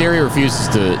Siri refuses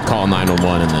to call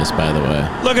 911 in this, by the way.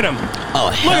 Look at him.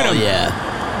 Oh, hell yeah.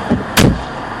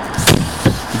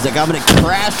 He's like, I'm going to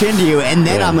crash into you, and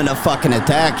then I'm going to fucking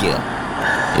attack you.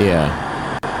 Yeah.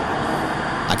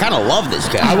 I kind of love this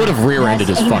guy. I would have rear-ended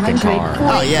his fucking car.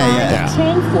 Oh, yeah.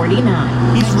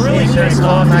 1049. He's really Siri,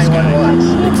 call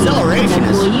 911. Acceleration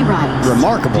is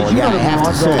remarkable. Yeah, I have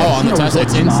to say. Oh, on the Tesla,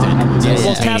 it's instant.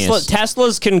 Well,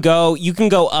 Teslas can go. You can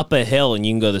go up a hill and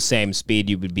you can go the same speed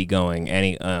you would be going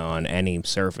on any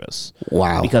surface.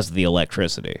 Wow! Because of the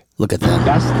electricity. Look at that.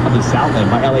 Best of the Southland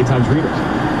by LA Times readers.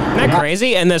 Isn't that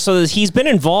crazy? And so he's been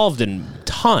involved in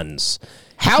tons.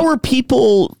 How are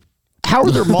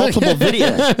there multiple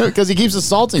videos? Because he keeps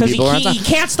assaulting people. He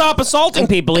can't stop assaulting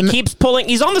people. He keeps pulling.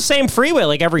 He's on the same freeway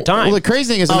like every time. Well, the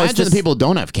crazy thing is, imagine the people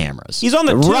don't have cameras. He's on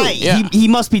the 2. Right. Yeah. He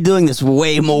must be doing this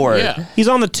way more. Yeah. He's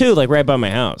on the 2, like right by my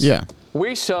house. Yeah.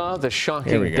 We saw the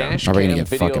shocking dash Are we gonna cam get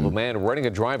video fucking- of a man running a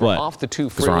driver What? off the 2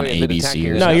 Because we're on freeway. and then ABC attacking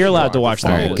or his No, you're other allowed to car watch for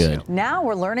the All right, whole good. Now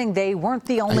we're learning they weren't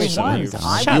the only Shut up. ones.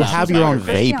 You have your own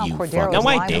vape, you fucking... No,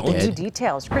 I Live with don't. new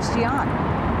details. Christian. What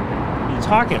are you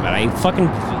talking about? I fucking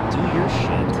do your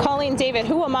shit. Colleen, David,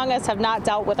 who among us have not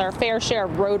dealt with our fair share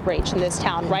of road rage in this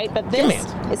town, right? But this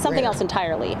is something else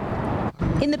entirely.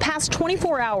 In the past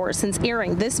 24 hours since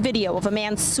airing this video of a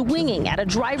man swinging at a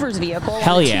driver's vehicle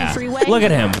Hell on the yeah. freeway. Look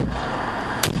at him.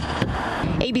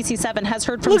 ABC7 has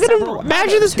heard from Look at him. several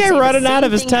Imagine others this who guy say the running out same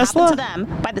of his thing happened Tesla. to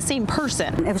them by the same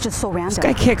person. It was just so random. This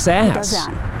guy kicks ass.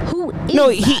 Who is No,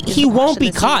 that he is the won't be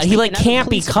question caught. that's He being taken up in can't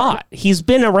be police department. caught. He's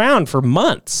been around for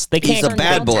months. They can't. He's a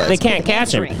bad boy. They can't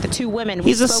catch him. The two women who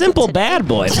He's a spoke simple with bad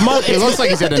boy. It looks like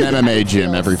he's at an MMA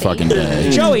gym every fucking day.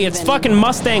 Joey, it's fucking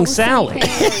Mustang Sally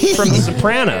from The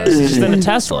Sopranos, just in a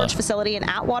Tesla. storage facility in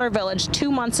Atwater Village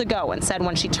 2 months ago and said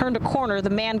when she turned a corner, the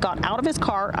man got out of his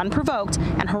car unprovoked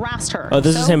and harassed her. Oh,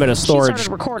 this is him in a storage. She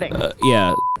started recording.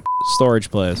 Yeah, storage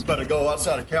place. Better go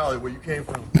outside of Cali where you came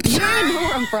from. I know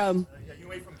where I'm from.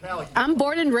 I'm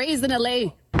born and raised in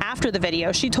LA. After the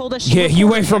video, she told us she Yeah, you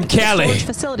reported ain't from him to Cali. storage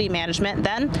facility management,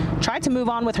 then tried to move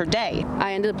on with her day.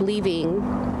 I ended up leaving,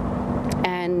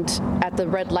 and at the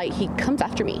red light, he comes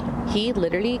after me. He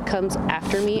literally comes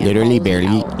after me. And Literally, follows me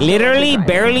barely. out. Literally,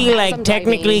 barely, like, I'm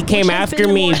technically driving, came Which has after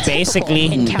been me, more typical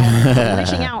basically. encounter from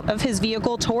reaching out of his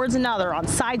vehicle towards another on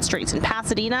side streets in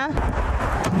Pasadena.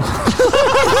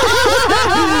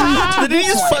 Did he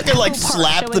just fucking like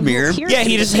slap the mirror? Yeah,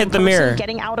 he just hit the mirror.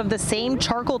 Getting out of the same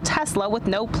charcoal Tesla with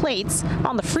no plates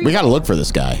on the freeway. We got to look for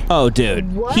this guy. Oh,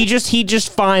 dude, he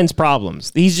just finds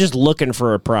problems. He's just looking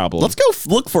for a problem. Let's go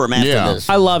look for him after Yeah. this.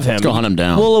 I love him. Let's go hunt him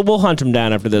down. We'll hunt him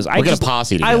down after this. We'll get a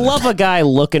posse I together. love a guy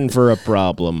looking for a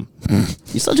problem.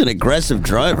 He's such an aggressive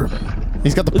driver.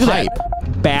 He's got the Look pipe. at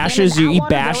that. Bashes you. He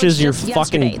bashes your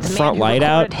fucking front light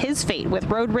out. His fate with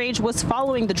road rage was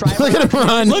following the driver. Look at him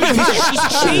run. Look at him.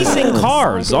 He's chasing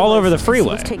cars all over the It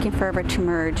freeway. was taking forever to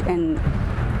merge, and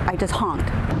I just honked.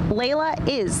 Layla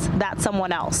is that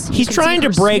someone else. You He's can trying see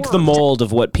to her break the swerve. mold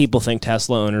of what people think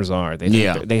Tesla owners are. They think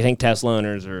Yeah. they think Tesla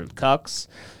owners are cucks,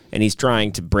 and he's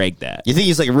trying to break that. You think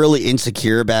he's like really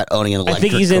insecure about owning an I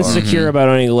electric think he's car? insecure about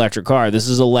owning an electric car. This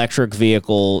is electric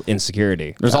vehicle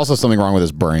insecurity. There's also something wrong with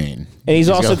his brain. And he's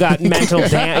also got mental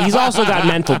he's also got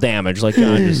mental damage, like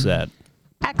John just said.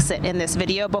 Exit in this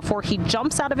video before he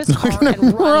jumps out of his car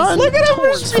and runs. Look at him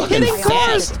towards just hitting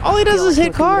cars. All he does is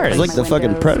hit cars. He's like the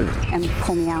fucking predator. And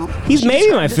pull me out. He's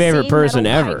maybe my The favorite same person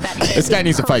metal ever. pipe that This guy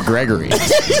needs to fight Gregory. Took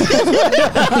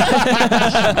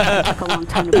a long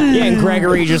time to Yeah, and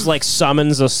Gregory just like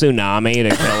summons a tsunami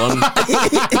to kill him.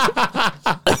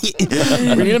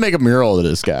 We need to make a mural of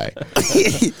this guy.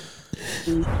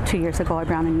 2 years ago, I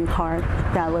bought a new car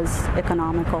that was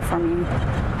economical for me,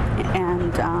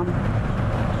 and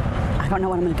I don't know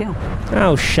what I'm going to do.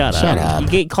 Oh, shut up.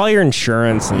 Call your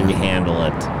insurance and you handle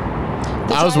it.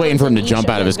 I was waiting for him to jump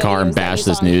out of his car and bash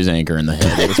this news anchor in the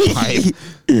head with his pipe.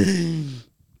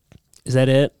 Is that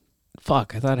it?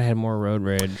 Fuck, I thought I had more road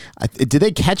rage. Did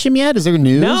they catch him yet? Is there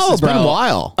news? No, It's bro. been a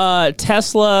while.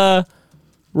 Tesla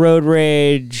road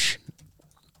rage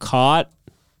caught.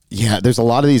 Yeah, there's a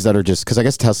lot of these that are just because I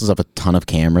guess Tesla's have a ton of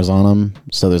cameras on them,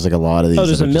 so there's like a lot of these. Oh,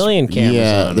 there's that a are just- million cameras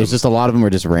Yeah, on there's them. just a lot of them are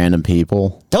just random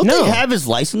people. Don't No. they have his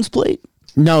license plate?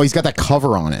 No, he's got that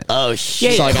cover on it. Oh Yeah,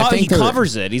 shit! So, like, I he think they're-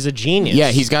 covers it. He's a genius. Yeah,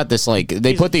 he's got this like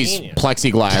they He's put a these genius.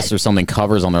 plexiglass or something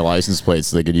covers on their license plates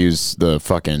so they could use the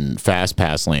fucking fast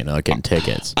pass lane to like getting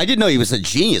tickets. I didn't know he was a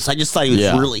genius. I just thought he was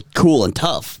Yeah. really cool and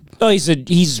tough. Oh,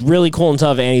 he's really cool and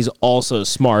tough, and he's also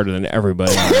smarter than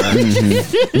everybody.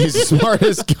 He's the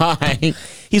smartest guy.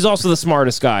 He's also the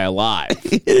smartest guy alive.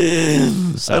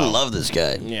 I love this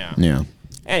guy. Yeah. Yeah.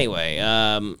 Anyway,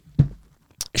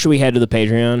 should we head to the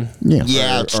Patreon? Yeah.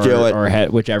 Yeah, let's do it. Or head,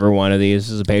 whichever one of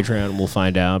these is a Patreon, we'll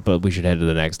find out. But we should head to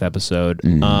the next episode.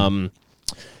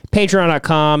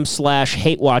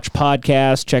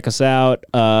 Patreon.com/HateWatchPodcast. Check us out.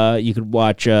 You could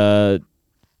watch the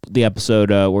episode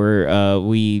where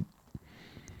we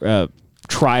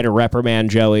try to reprimand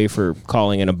Joey for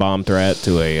calling in a bomb threat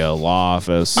to a law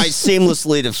office. I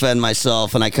seamlessly defend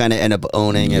myself, and I kind of end up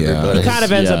owning everybody. He kind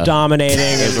of ends up dominating.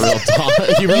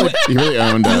 You really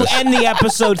owned You us. end the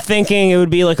episode thinking it would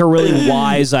be like a really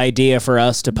wise idea for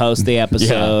us to post the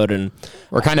episode, and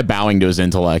We're kind of bowing to his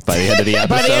intellect by the end of the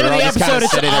episode. by the end of We're the all just kinda episode,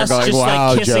 it's sitting there us going, just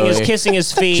wow, like Joey. kissing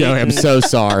his feet. Joey, I'm and so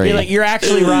sorry. Be like, you're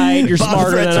actually right. You're Bomb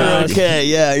smarter than threats are us. okay.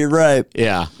 Yeah, you're right.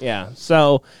 Yeah. Yeah.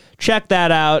 So check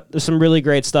that out. There's some really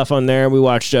great stuff on there. We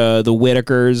watched the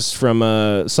Whitakers from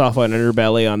Soft White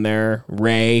Underbelly on there.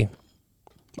 Ray,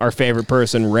 our favorite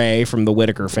person, Ray from the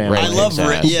Whitaker family. I love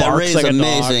Ray. Yeah, Barks Ray's like a dog.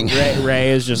 amazing. Ray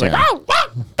is just like.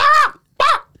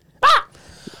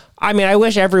 I mean, I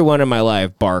wish everyone in my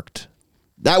life barked.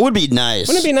 That would be nice.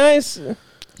 Wouldn't it be nice?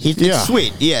 It's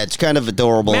sweet. Yeah, it's kind of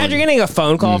adorable. Imagine getting a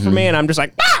phone call from me and I'm just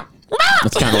like,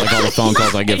 That's kind of like all the phone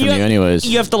calls I get from you anyways.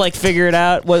 You have to like figure it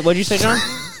out. What'd you say, John?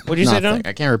 What'd you say, John?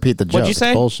 I can't repeat the joke. What'd you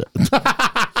say? It's bullshit.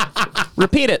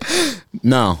 Repeat it.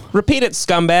 No. Repeat it,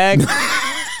 scumbag.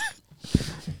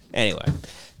 Anyway,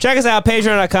 check us out,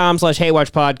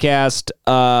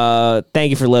 patreon.com/HateWatchPodcast. Thank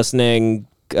you for listening.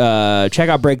 Check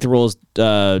out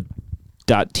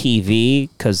BreakTheRules.tv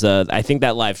because I think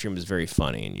that live stream is very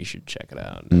funny and you should check it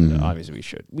out. And, obviously,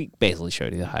 we basically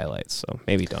showed you the highlights, so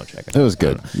maybe don't check it out. It was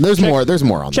good. There's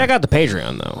more on Check out the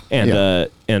Patreon, though,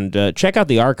 and check out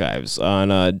the archives.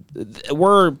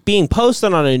 We're being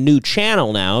posted on a new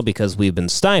channel now because we've been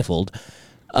stifled.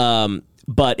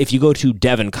 But if you go to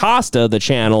Devin Costa, the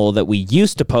channel that we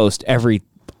used to post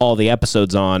all the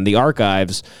episodes on, the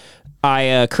archives,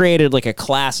 I created like a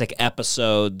classic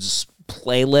episodes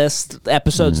playlist,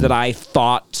 episodes that I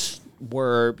thought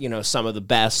were, some of the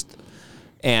best.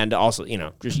 And also,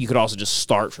 you could also just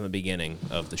start from the beginning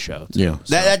of the show. Yeah.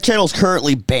 That channel's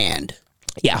currently banned.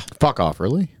 Yeah. Fuck off,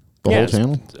 really? The whole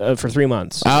channel? For 3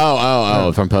 months.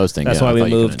 From posting. That's why we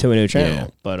moved to a new channel. Yeah.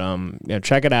 But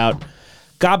check it out.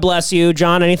 God bless you,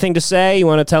 John. Anything to say? You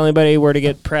want to tell anybody where to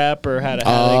get PrEP or how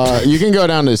to? You can go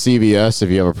down to CVS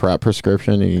if you have a PrEP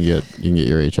prescription. You can get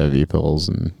your HIV pills,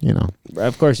 and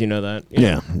Of course, you know that.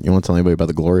 Yeah. You want to tell anybody about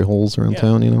the glory holes around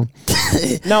town?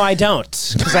 No, I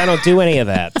don't, because I don't do any of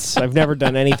that. I've never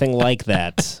done anything like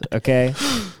that. Okay.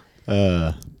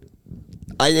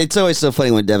 It's always so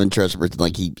funny when Devin tries to pretend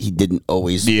like he didn't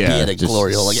always be at a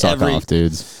glory hole. Like suck off,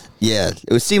 dudes. Yeah, it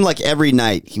would seem like every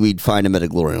night we'd find him at a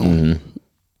glory hole. Mm-hmm.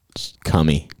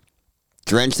 Cummy.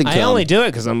 Drenched in cum. I only do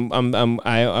it because I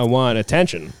want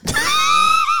attention.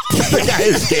 The guy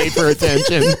is gay for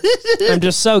attention. I'm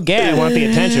just so gay. I want the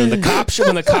attention. When the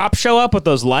cops show up with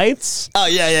those lights. Oh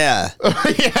yeah.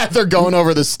 Yeah, they're going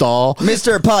over the stall.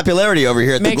 Mr. Popularity over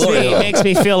here at the glory hole. Makes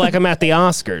me feel like I'm at the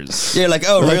Oscars. You're like,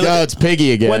 oh really? Oh, it's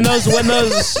Piggy again. When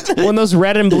those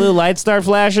red and blue lights start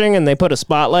flashing and they put a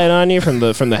spotlight on you from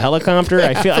the helicopter,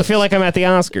 I feel like I'm at the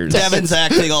Oscars. Devin's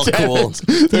acting all cool.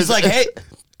 He's like, hey.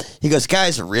 He goes,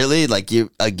 guys, really? Like you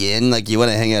again? Like you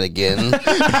want to hang out again?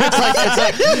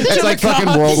 it's like fucking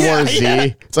World War Z. Yeah.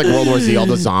 It's like World War Z. All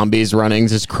the zombies running,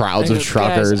 just crowds of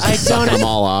truckers, sucking them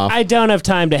all off. I don't have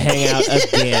time to hang out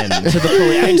again to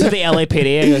the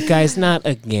LAPD. I go, guys, not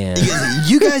again. He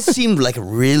goes, you guys seem like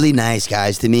really nice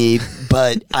guys to me,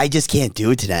 but I just can't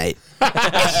do it tonight.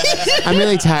 I'm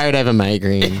really tired. I have a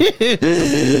migraine. All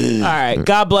right.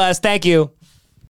 God bless. Thank you.